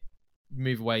hit,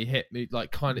 move away, hit, move,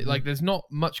 like kind of like there's not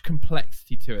much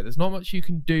complexity to it. There's not much you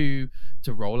can do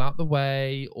to roll out the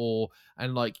way,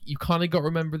 and like you kind of got to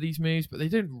remember these moves, but they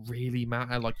don't really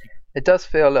matter. Like it does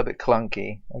feel a little bit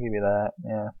clunky. I'll give you that.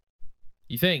 Yeah.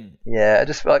 You think? Yeah, I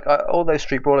just feel like all those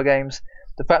street brawler games,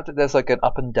 the fact that there's like an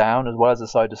up and down as well as a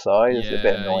side to side is a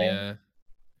bit annoying.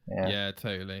 Yeah,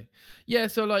 totally. Yeah,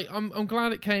 so like I'm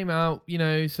glad it came out,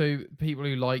 so people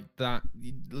who like that,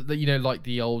 like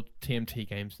the old TMT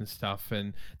games and stuff,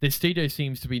 and this studio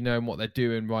seems to be knowing what they're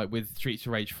doing, right, with Streets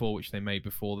of Rage 4, which they made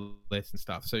before this and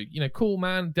stuff. So, cool,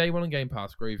 man, day one on Game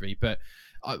Pass, groovy, but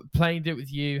I played it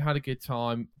with you, had a good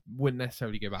time, wouldn't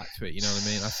necessarily go back to it, you know what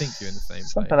I mean? I think you're in the same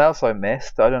place. Something else I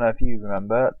missed, I don't know if you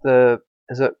remember,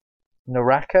 is it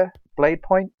Naraka Blade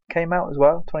Point came out as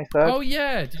well, 23rd. Oh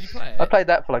yeah, did you play it? I played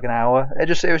that for like an hour. It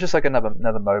was just like another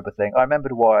MOBA thing. I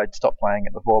remembered why I'd stopped playing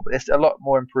it before, but it's a lot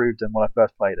more improved than when I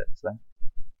first played it. So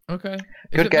okay,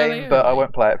 good game, but I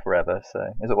won't play it forever. So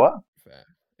is it what? Fair.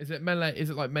 Is it melee? Is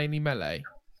it like mainly melee?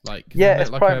 Like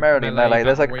it's like primarily melee.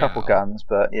 There's like a couple guns,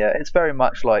 but yeah, it's very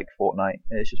much like Fortnite.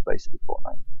 It's just basically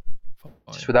Fortnite,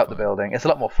 just without the building. It's a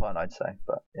lot more fun, I'd say,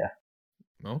 but yeah.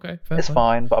 Okay, it's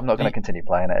fine, but I'm not going to continue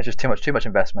playing it. It's just too much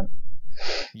investment.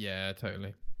 Yeah,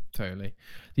 totally. Totally.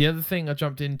 The other thing I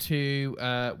jumped into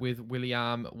with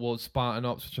William was Spartan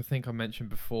Ops, which I think I mentioned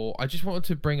before. I just wanted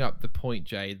to bring up the point,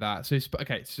 Jay, that so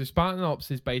Spartan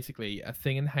Ops is basically a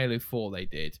thing in Halo 4 they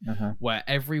did, where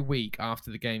every week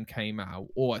after the game came out,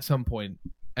 or at some point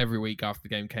every week after the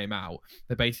game came out,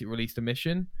 they basically released a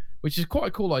mission, which is quite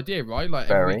a cool idea, right? Like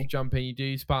every week you jump in, you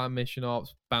do Spartan mission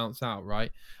ops, bounce out,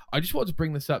 right? I just wanted to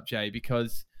bring this up, Jay,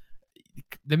 because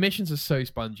the missions are so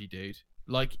spongy, dude.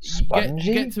 Like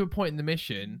you get to a point in the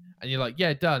mission and you're like,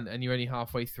 yeah, done, and you're only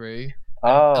halfway through.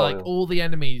 And, like all the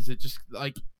enemies are just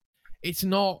like, it's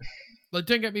not like,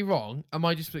 don't get me wrong, am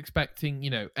I just expecting,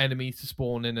 enemies to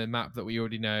spawn in a map that we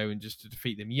already know and just to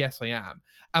defeat them? Yes, I am.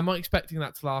 Am I expecting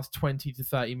that to last 20 to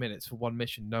 30 minutes for one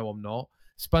mission? No, I'm not.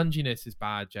 Sponginess is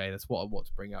bad, Jay. That's what I want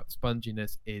to bring up.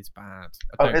 Sponginess is bad.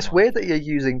 It's weird that you're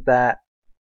using that.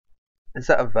 Is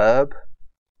that a verb?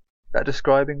 That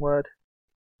describing word?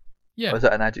 Yeah. Or is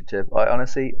that an adjective?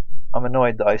 I'm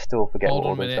annoyed that I still forget Hold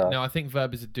what on a minute. are. No, I think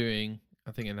verb is a doing.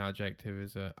 I think an adjective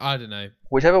is a... I don't know.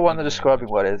 Whichever one the describing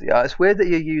word is. Yeah, it's weird that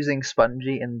you're using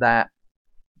spongy in that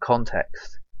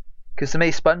context. Because to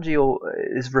me, spongy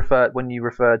is referred... When you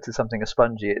refer to something as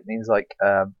spongy, it means like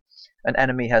an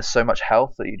enemy has so much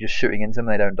health that you're just shooting into them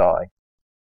and they don't die.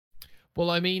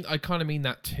 Well, I kind of mean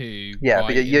that too. Yeah, right?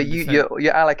 but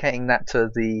you're allocating that to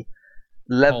the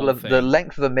level of the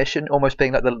length of a mission, almost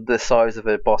being like the size of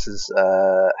a boss's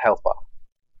health bar.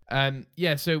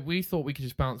 Yeah, so we thought we could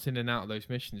just bounce in and out of those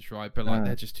missions, right? But like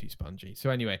they're just too spongy. So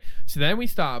anyway, so then we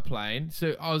started playing.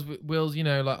 So I was Will's,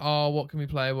 like, oh, what can we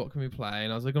play? What can we play?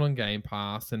 And I was looking on Game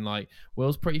Pass, and like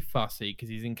Will's pretty fussy because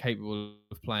he's incapable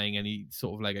of playing any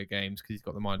sort of Lego games because he's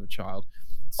got the mind of a child.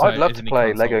 So, I'd love to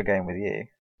play a Lego game with you,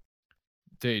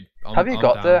 dude. Have you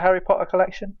got the Harry Potter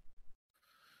collection?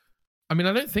 I mean,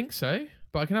 I don't think so,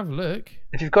 but I can have a look.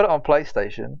 If you've got it on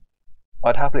PlayStation,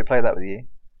 I'd happily play that with you.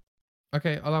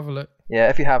 Okay, I'll have a look. Yeah,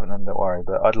 if you haven't, then don't worry.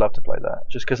 But I'd love to play that,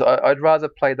 just because I'd rather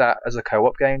play that as a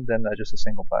co-op game than just a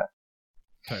single player.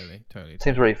 Totally.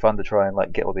 Seems really fun to try and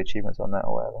like get all the achievements on that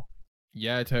or whatever.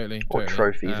 Yeah, totally. Or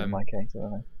trophies in my case. I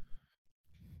don't know.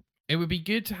 It would be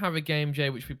good to have a game, Jay,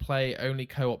 which we play only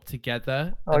co-op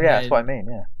together. Oh yeah, that's what I mean.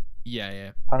 Yeah.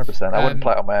 Yeah. 100%. I wouldn't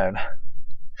play it on my own.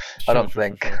 I don't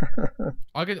think. Sure.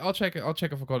 I'll check it. I'll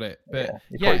check if I got it. But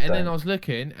then I was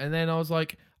looking, and then I was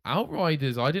like,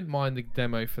 Outriders. I didn't mind the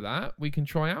demo for that. We can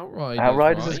try Outriders.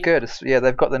 Outriders right? is good.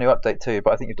 They've got the new update too,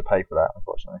 but I think you have to pay for that,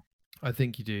 unfortunately. I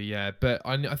think you do, yeah. But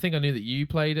I think I knew that you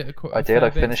played it. I did.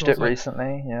 I finished it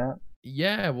recently. Yeah.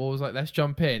 Yeah. Well, I was like, let's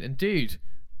jump in. And dude,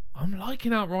 I'm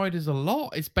liking Outriders a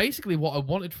lot. It's basically what I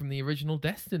wanted from the original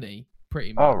Destiny,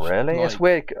 pretty much. Oh really? It's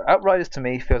weird. Outriders to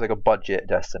me feels like a budget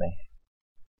Destiny.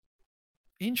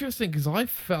 Interesting, because I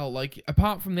felt like,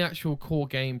 apart from the actual core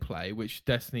gameplay, which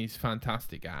Destiny's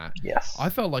fantastic at, yes,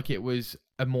 I felt like it was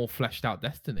a more fleshed out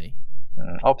Destiny.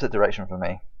 Opposite direction for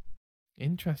me.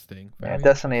 Interesting.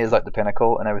 Destiny is like the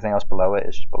pinnacle, and everything else below it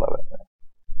is just below it.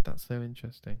 That's so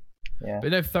interesting. Yeah. But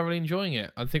no, thoroughly enjoying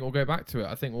it. I think we'll go back to it.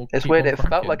 I think we'll. It's weird. It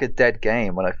felt like a dead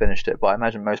game when I finished it, but I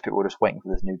imagine most people were just waiting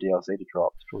for this new DLC to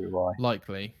drop. That's probably why.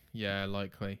 Likely, yeah,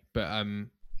 likely. But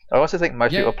I also think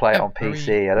most people play it on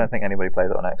PC. I don't think anybody plays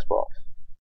it on Xbox.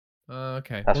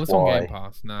 Okay. That's well, it's why. on Game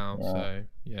Pass now, so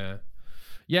yeah.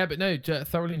 Yeah, but no,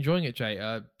 thoroughly enjoying it, Jay.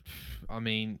 I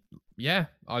mean, yeah,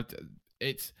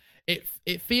 it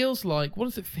feels like. What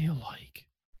does it feel like?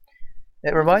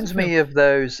 It reminds me of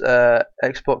those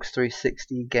Xbox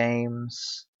 360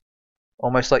 games,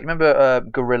 almost like, remember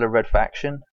Guerrilla Red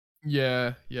Faction?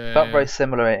 Yeah. Felt very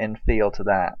similar in feel to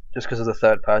that, just because of the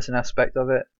third person aspect of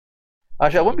it.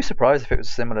 Actually, I wouldn't be surprised if it was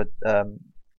similar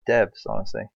devs,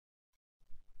 honestly.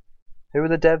 Who were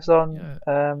the devs on?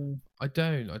 Yeah. I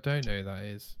don't know who that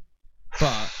is.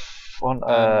 But on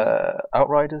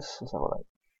Outriders? Is that what?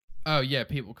 Oh yeah,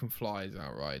 People Can Fly is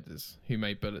Outriders, who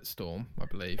made Bulletstorm, I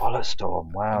believe.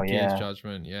 Bulletstorm, wow, yeah. Gears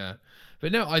Judgment, yeah.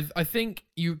 But no, I think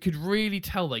you could really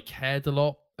tell they cared a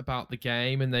lot about the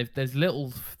game, and there's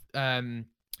little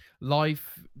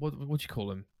life. What do you call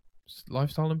them?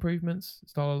 Lifestyle improvements,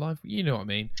 style of life, you know what I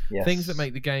mean. Yes. Things that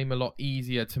make the game a lot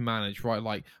easier to manage, right?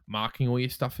 Like marking all your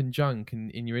stuff in junk and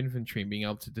in your inventory and being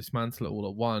able to dismantle it all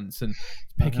at once, and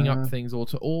picking up things,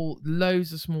 all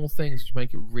loads of small things which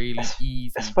make it really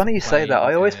easy. It's funny you say that.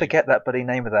 I always forget that bloody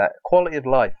name of that. Quality of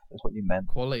life is what you meant.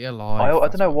 Quality of life. I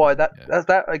don't know why that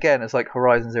again. It's like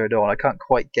Horizon Zero Dawn. I can't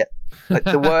quite get like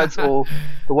the words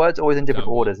always in different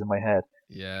orders in my head.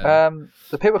 Yeah.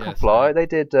 The People Can Fly. They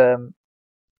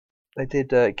did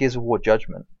Gears of War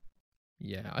Judgment.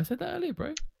 Yeah, I said that earlier,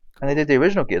 bro. And they did the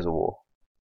original Gears of War.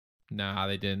 Nah,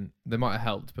 they didn't. They might have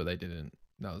helped, but they didn't.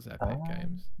 That was Epic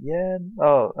Games. Yeah.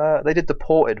 They did the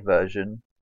ported version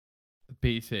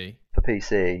PC. for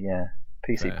PC. Yeah,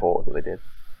 PC Fair. port what they did.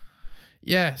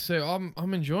 Yeah, so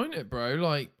I'm enjoying it, bro.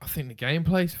 Like, I think the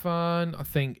gameplay's fun. I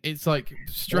think it's like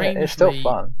strangely, Yeah, it's still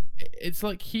fun. It's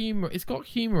like humor. It's got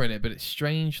humor in it, but it's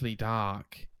strangely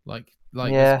dark. Like Yeah.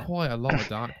 there's quite a lot of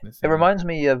darkness. It reminds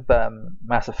me of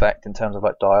Mass Effect in terms of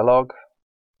like dialogue.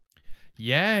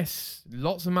 Yes,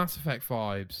 lots of Mass Effect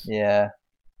vibes. Yeah,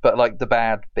 but like the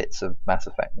bad bits of Mass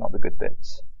Effect, not the good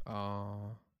bits.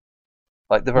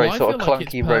 Like the very sort of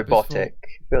clunky, robotic.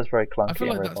 It feels very clunky. I feel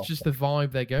like robotic. that's just the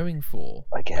vibe they're going for.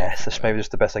 I guess that's maybe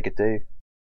just the best I could do.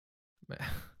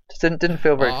 Just didn't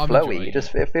feel very flowy.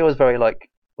 It feels very like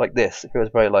this. It feels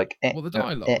very like. Well, the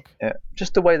dialogue.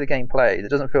 Just the way the game plays. It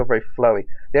doesn't feel very flowy.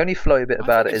 The only flowy bit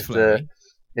about it is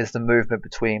the movement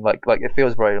between like it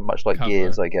feels very much like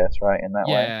Gears, I guess, right? In that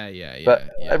way. Yeah.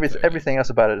 But everything else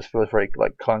about it just feels very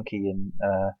like clunky and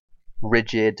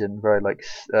rigid and very like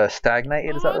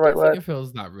stagnated. Is that the right word? I don't think it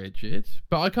feels that rigid,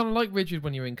 but I kind of like rigid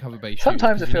when you're in cover-based.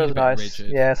 Sometimes it feels nice.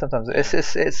 Rigid. Yeah, sometimes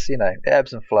it's it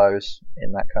ebbs and flows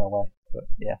in that kind of way. But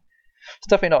yeah, it's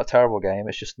definitely not a terrible game.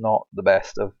 It's just not the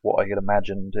best of what I could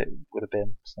imagined it would have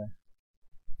been. So.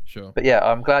 Sure. But yeah,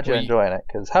 I'm glad you're enjoying it.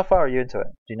 Because how far are you into it?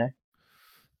 Do you know?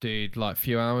 Dude, like a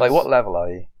few hours. Like what level are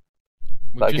you?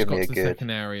 We've just got to the second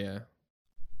area.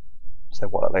 So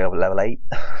what, like level 8?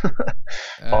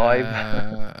 5?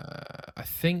 I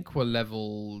think we're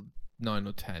level 9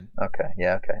 or 10. Okay,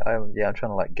 yeah, okay. I'm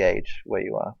trying to like gauge where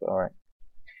you are, but alright.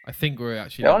 I think we're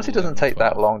actually. It honestly doesn't take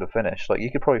that long to finish. Like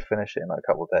you could probably finish it in like a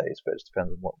couple of days, but it just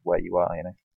depends on where you are, you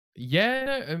know.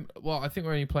 Yeah, well, I think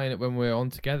we're only playing it when we're on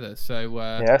together, so.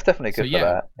 Yeah, it's definitely good for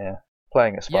that. Yeah,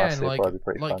 playing it sparsely will probably be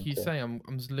pretty fun. Like you say, I'm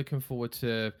just looking forward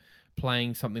to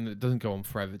playing something that doesn't go on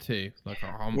forever too. Like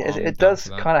it does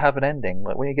kind of have an ending.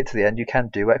 Like when you get to the end, you can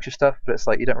do extra stuff, but it's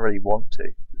like you don't really want to.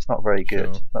 It's not very good. Sure.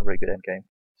 It's not very good end game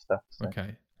stuff. So.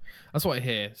 Okay, that's what I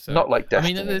hear. So not like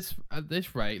Destiny. I mean, at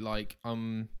this rate, like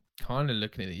I'm kind of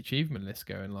looking at the achievement list,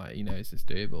 going like, you know, is this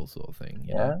doable, sort of thing.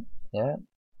 You know? Yeah.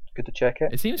 Good to check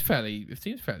it. It seems fairly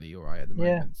alright at the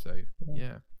moment. So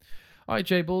yeah. All right,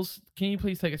 J-Balls, can you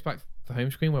please take us back to the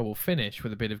home screen where we'll finish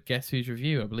with a bit of Guess Who's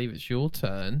Review? I believe it's your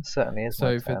turn. It certainly is.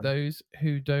 So for those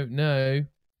who don't know,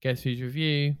 Guess Who's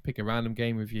Review, pick a random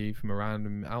game review from a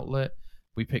random outlet.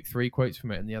 We pick 3 quotes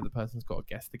from it, and the other person's got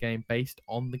to guess the game based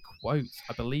on the quotes.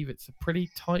 I believe it's a pretty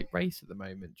tight race at the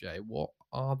moment, Jay. What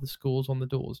are the scores on the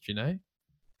doors? Do you know?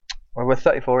 Well, we're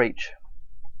 34 each.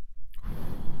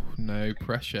 No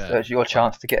pressure. So it's your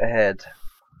chance to get ahead.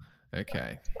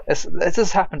 Okay. This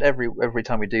has happened every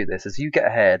time we do this. Is you get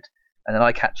ahead, and then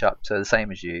I catch up to the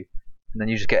same as you, and then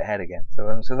you just get ahead again. So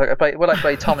it's like we're like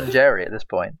play Tom and Jerry at this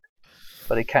point.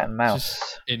 Bloody cat and mouse.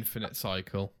 Just infinite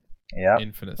cycle. Yeah.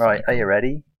 Infinite right. cycle. Are you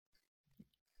ready?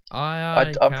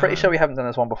 I'm pretty sure we haven't done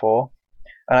this one before,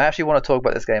 and I actually want to talk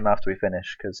about this game after we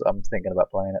finish because I'm thinking about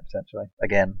playing it potentially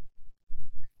again.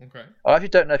 Okay. I actually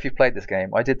don't know if you've played this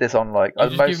game. I did this on like. You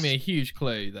just gave me a huge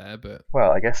clue there, but.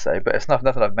 Well, I guess so, but it's nothing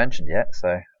I've mentioned yet.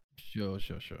 So. Sure.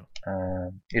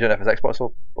 You don't know if it's Xbox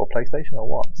or PlayStation or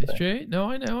what? So. It's true.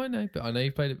 No, I know, but I know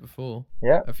you've played it before.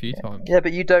 Yeah. A few times. Yeah,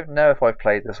 but you don't know if I've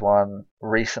played this one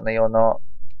recently or not.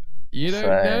 You don't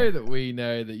know that we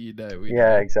know that you know.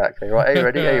 Yeah, exactly. Right. Are you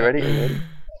ready? Are you ready?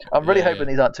 I'm really hoping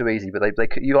these aren't too easy, but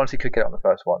you honestly could get on the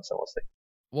first one, so we'll see.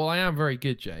 Well, I am very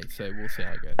good, Jay, so we'll see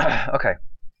how it goes. Okay.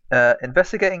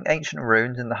 Investigating ancient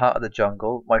ruins in the heart of the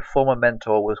jungle, my former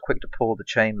mentor was quick to pull the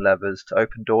chain levers to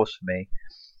open doors for me,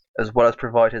 as well as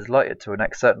provide his light to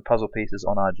connect certain puzzle pieces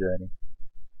on our journey.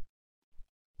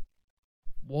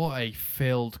 What a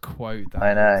filled quote that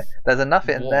I know. is. There's enough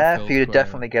in there for you to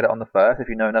definitely get it on the first if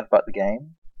you know enough about the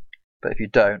game. But if you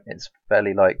don't, it's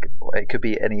fairly like it could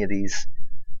be any of these,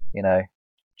 you know,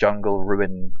 jungle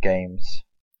ruin games.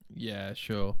 Yeah,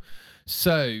 sure.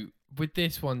 So with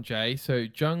this one, Jay, so a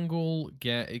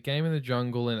game in the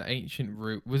jungle in ancient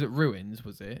was it ruins?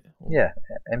 Was it? Yeah,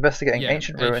 investigating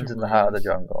ancient ruins in the heart of the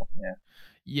jungle. Yeah.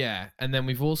 Yeah, and then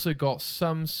we've also got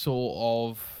some sort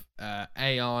of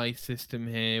AI system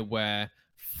here where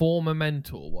former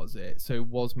mentor was it? So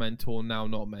was mentor, now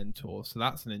not mentor. So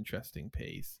that's an interesting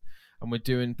piece. And we're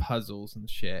doing puzzles and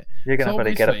shit. You're gonna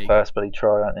probably get it first, bloody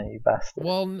try, aren't you, you bastard?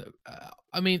 Well,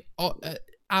 I mean,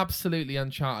 absolutely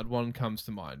Uncharted 1 comes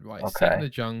to mind, right? Okay. Set in the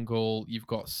jungle. You've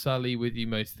got Sully with you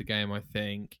most of the game, I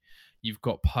think. You've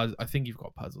got I think you've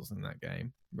got puzzles in that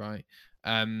game, right?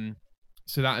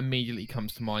 So that immediately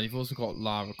comes to mind. You've also got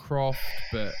Lara Croft,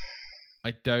 but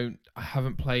I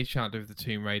haven't played Shadow of the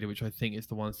Tomb Raider, which I think is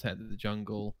the one set in the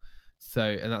jungle. So,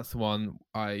 and that's the one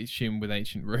I assume with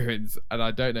Ancient Ruins. And I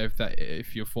don't know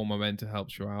if your former mentor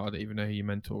helps you out. I don't even know who your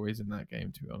mentor is in that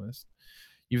game, to be honest.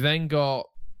 You've then got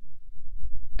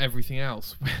everything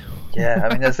else. Yeah, I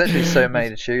mean, there's literally so many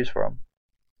to choose from.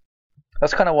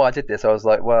 That's kind of why I did this. I was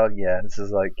like, well, yeah, this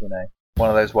is like, one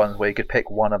of those ones where you could pick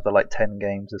one of the like 10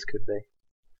 games this could be.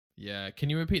 Yeah, can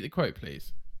you repeat the quote,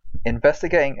 please?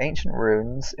 Investigating ancient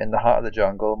ruins in the heart of the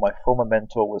jungle, my former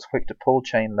mentor was quick to pull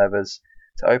chain levers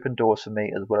to open doors for me,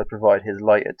 as well as provide his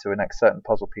lighter to enact certain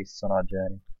puzzle pieces on our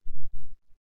journey.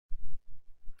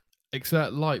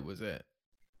 Exert light, was it?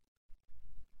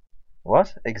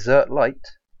 What? Exert light?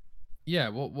 Yeah,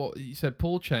 what you said,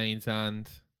 pull chains and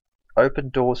open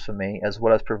doors for me, as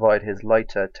well as provide his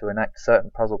lighter to enact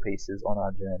certain puzzle pieces on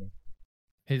our journey.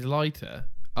 His lighter?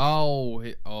 Oh.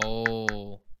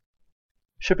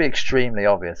 Should be extremely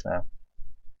obvious now.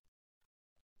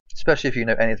 Especially if you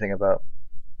know anything about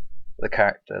the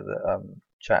character that I'm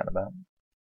chatting about.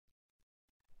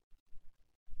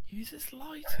 Use his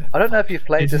lighter? I don't know if you've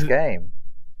played this game.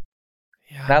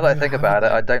 Yeah, now that I think about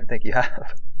it, I don't think you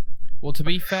have. Well, to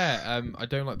be fair, I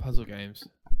don't like puzzle games.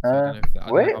 So I don't know if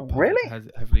that, really? Has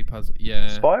heavily puzzle.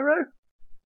 Yeah. Spyro?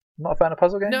 Not a fan of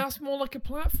puzzle games? No, it's more like a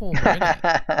platformer, isn't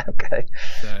it? Okay.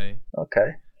 So.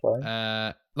 Okay,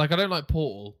 fine. Like I don't like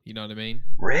Portal. You know what I mean?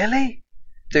 Really?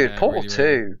 Dude, Yeah, Portal really, 2,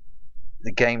 really.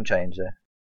 the game changer.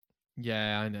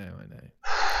 Yeah, I know.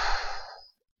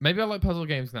 Maybe I like puzzle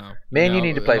games now. Me and you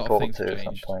need to play Portal 2 at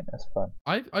some point. That's fun.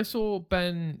 I saw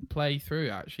Ben play through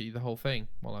actually the whole thing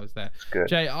while I was there. Good.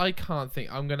 Jay, I can't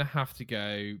think. I'm gonna have to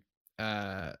go.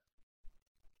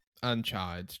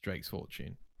 Uncharted Drake's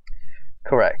Fortune.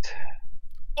 Correct.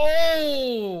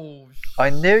 Oh! I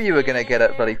knew you were gonna get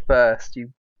it bloody first, you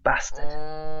bastard.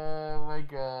 Oh my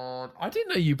god! I didn't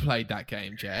know you played that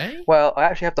game, Jay. Well, I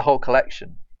actually have the whole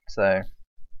collection, so.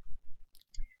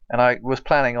 And I was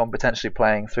planning on potentially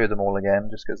playing through them all again,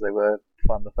 just because they were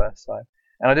fun the first time.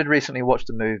 And I did recently watch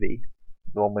the movie,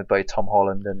 the one with both Tom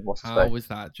Holland and what's his face. How was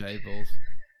that, Jay Balls?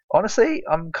 Honestly,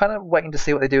 I'm kind of waiting to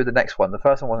see what they do with the next one. The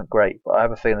first one wasn't great, but I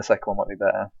have a feeling the second one might be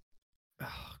better.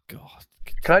 Oh god!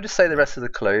 Can I just say the rest of the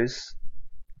clues?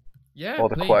 Yeah. Or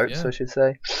the please, quotes, yeah. I should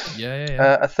say.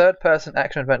 Yeah. A third-person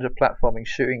action-adventure platforming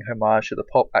shooting homage to the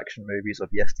pulp action movies of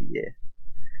yesteryear.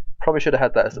 Probably should have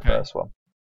had that as the first one.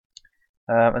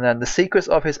 And then the secrets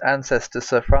of his ancestor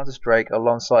Sir Francis Drake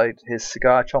alongside his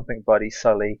cigar-chomping buddy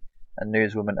Sully and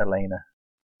newswoman Elena.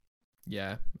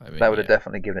 Yeah, I mean, that would have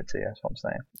definitely given it to you, that's what I'm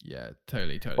saying. Yeah,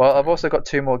 totally. Well, I've also got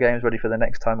 2 more games ready for the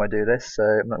next time I do this, so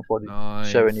I'm looking forward to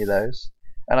showing you those.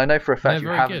 And I know for a fact you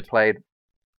haven't played...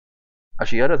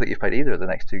 Actually, I don't think you've played either of the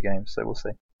next 2 games, so we'll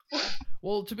see.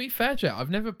 Well, to be fair, Jet, I've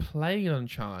never played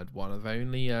Uncharted 1. I've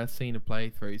only seen a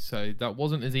playthrough, so that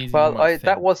wasn't as easy. Well,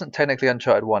 that wasn't technically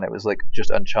Uncharted 1. It was like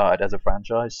just Uncharted as a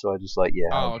franchise. So I just like,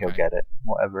 I'll get it,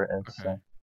 whatever it is. Okay. So.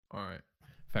 All right,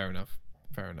 fair enough.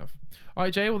 All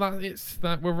right, Jay. Well,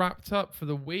 we're wrapped up for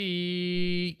the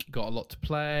week. Got a lot to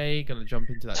play. Gonna jump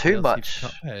into that. Too DLC much.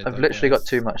 Cuphead, I've literally got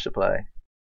too much to play.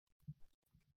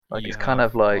 Like it's kind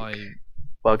of like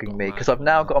bugging me because I've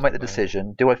now got to make the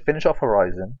decision: do I finish off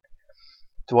Horizon?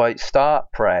 Do I start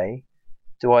Prey?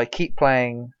 Do I keep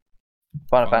playing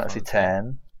Final Fantasy X?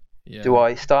 Yeah. Do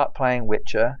I start playing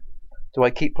Witcher? Do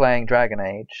I keep playing Dragon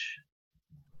Age?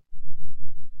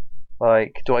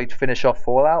 Like, do I finish off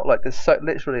Fallout? Like, there's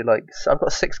literally like I've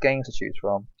got 6 games to choose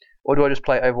from, or do I just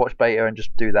play Overwatch beta and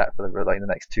just do that for the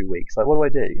next 2 weeks? Like, what do I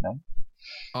do? You know?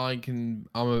 I can.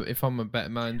 If I'm a better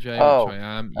man, Jay, which I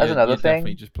am. That's another thing.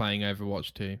 Definitely just playing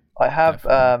Overwatch too. I have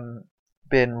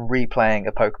been replaying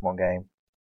a Pokemon game.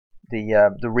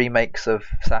 The remakes of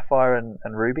Sapphire and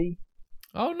Ruby.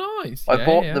 Oh, nice! I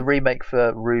bought the remake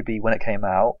for Ruby when it came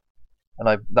out, and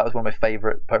that was one of my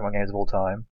favourite Pokemon games of all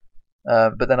time.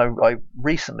 But then I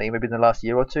recently, maybe in the last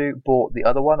year or 2, bought the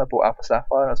other one. I bought Alpha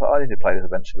Sapphire, and I was like, I need to play this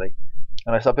eventually.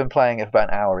 And I've been playing it for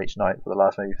about an hour each night for the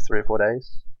last maybe 3 or 4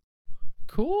 days.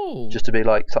 Cool. Just to be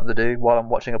like something to do while I'm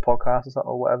watching a podcast or something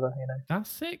or whatever, you know. That's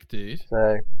sick, dude.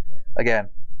 So, again,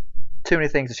 too many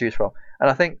things to choose from, and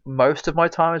I think most of my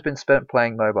time has been spent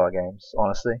playing mobile games,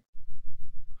 honestly.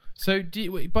 So,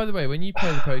 by the way, when you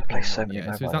play the Pokemon, play so many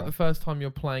so is that the first time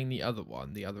you're playing the other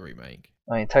one, the other remake?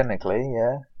 I mean, technically,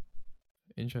 yeah.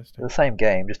 Interesting. It's the same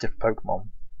game, just different Pokemon.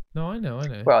 No, I know.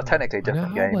 Well, technically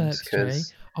different games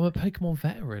because I'm a Pokemon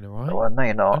veteran, alright? Well, no,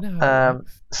 you're not.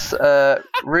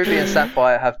 Ruby and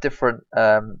Sapphire have different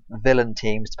villain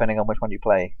teams depending on which one you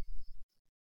play.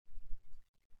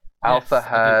 Alpha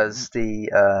has the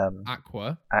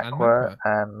Aqua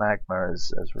and Magma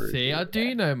as Ruby. See, I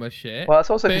do know my shit. Well, that's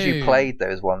also because you played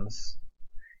those ones.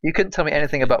 You couldn't tell me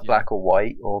anything about Black or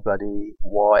White or bloody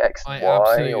X and I Y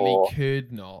absolutely or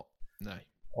could not. No.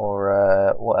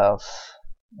 or what else?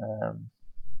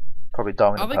 Probably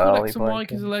Diamond Are and they Pearl. called X and Y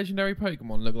because the legendary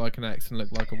Pokemon look like an X and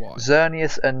look like a Y?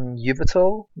 Xerneas and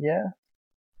Yveltal, yeah.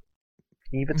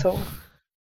 Yveltal.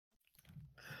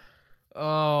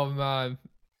 Oh man.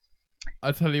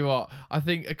 I tell you what, I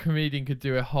think a comedian could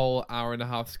do a whole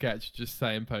hour-and-a-half sketch just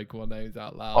saying Pokemon names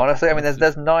out loud. Honestly, I mean,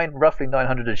 there's roughly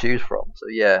 900 to choose from, so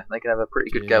yeah, they can have a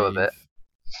pretty good go of it.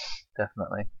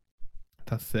 Definitely.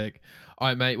 That's sick. All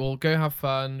right, mate. Well, go have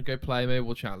fun. Go play. Maybe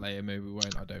we'll chat later. Maybe we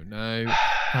won't. I don't know.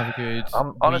 Have a good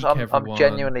I'm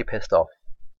genuinely pissed off.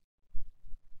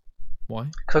 Why?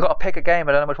 Because I've got to pick a game.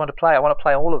 I don't know which one to play. I want to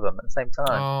play all of them at the same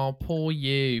time. Oh, poor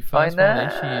you. First world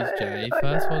issues, Jay.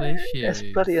 First world issues.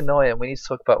 It's bloody annoying. We need to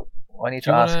talk about. I need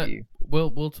to ask you. We'll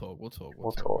talk. We'll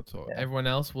talk. Yeah. Everyone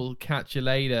else, we'll catch you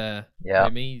later. Yeah.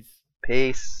 Homies.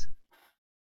 Peace.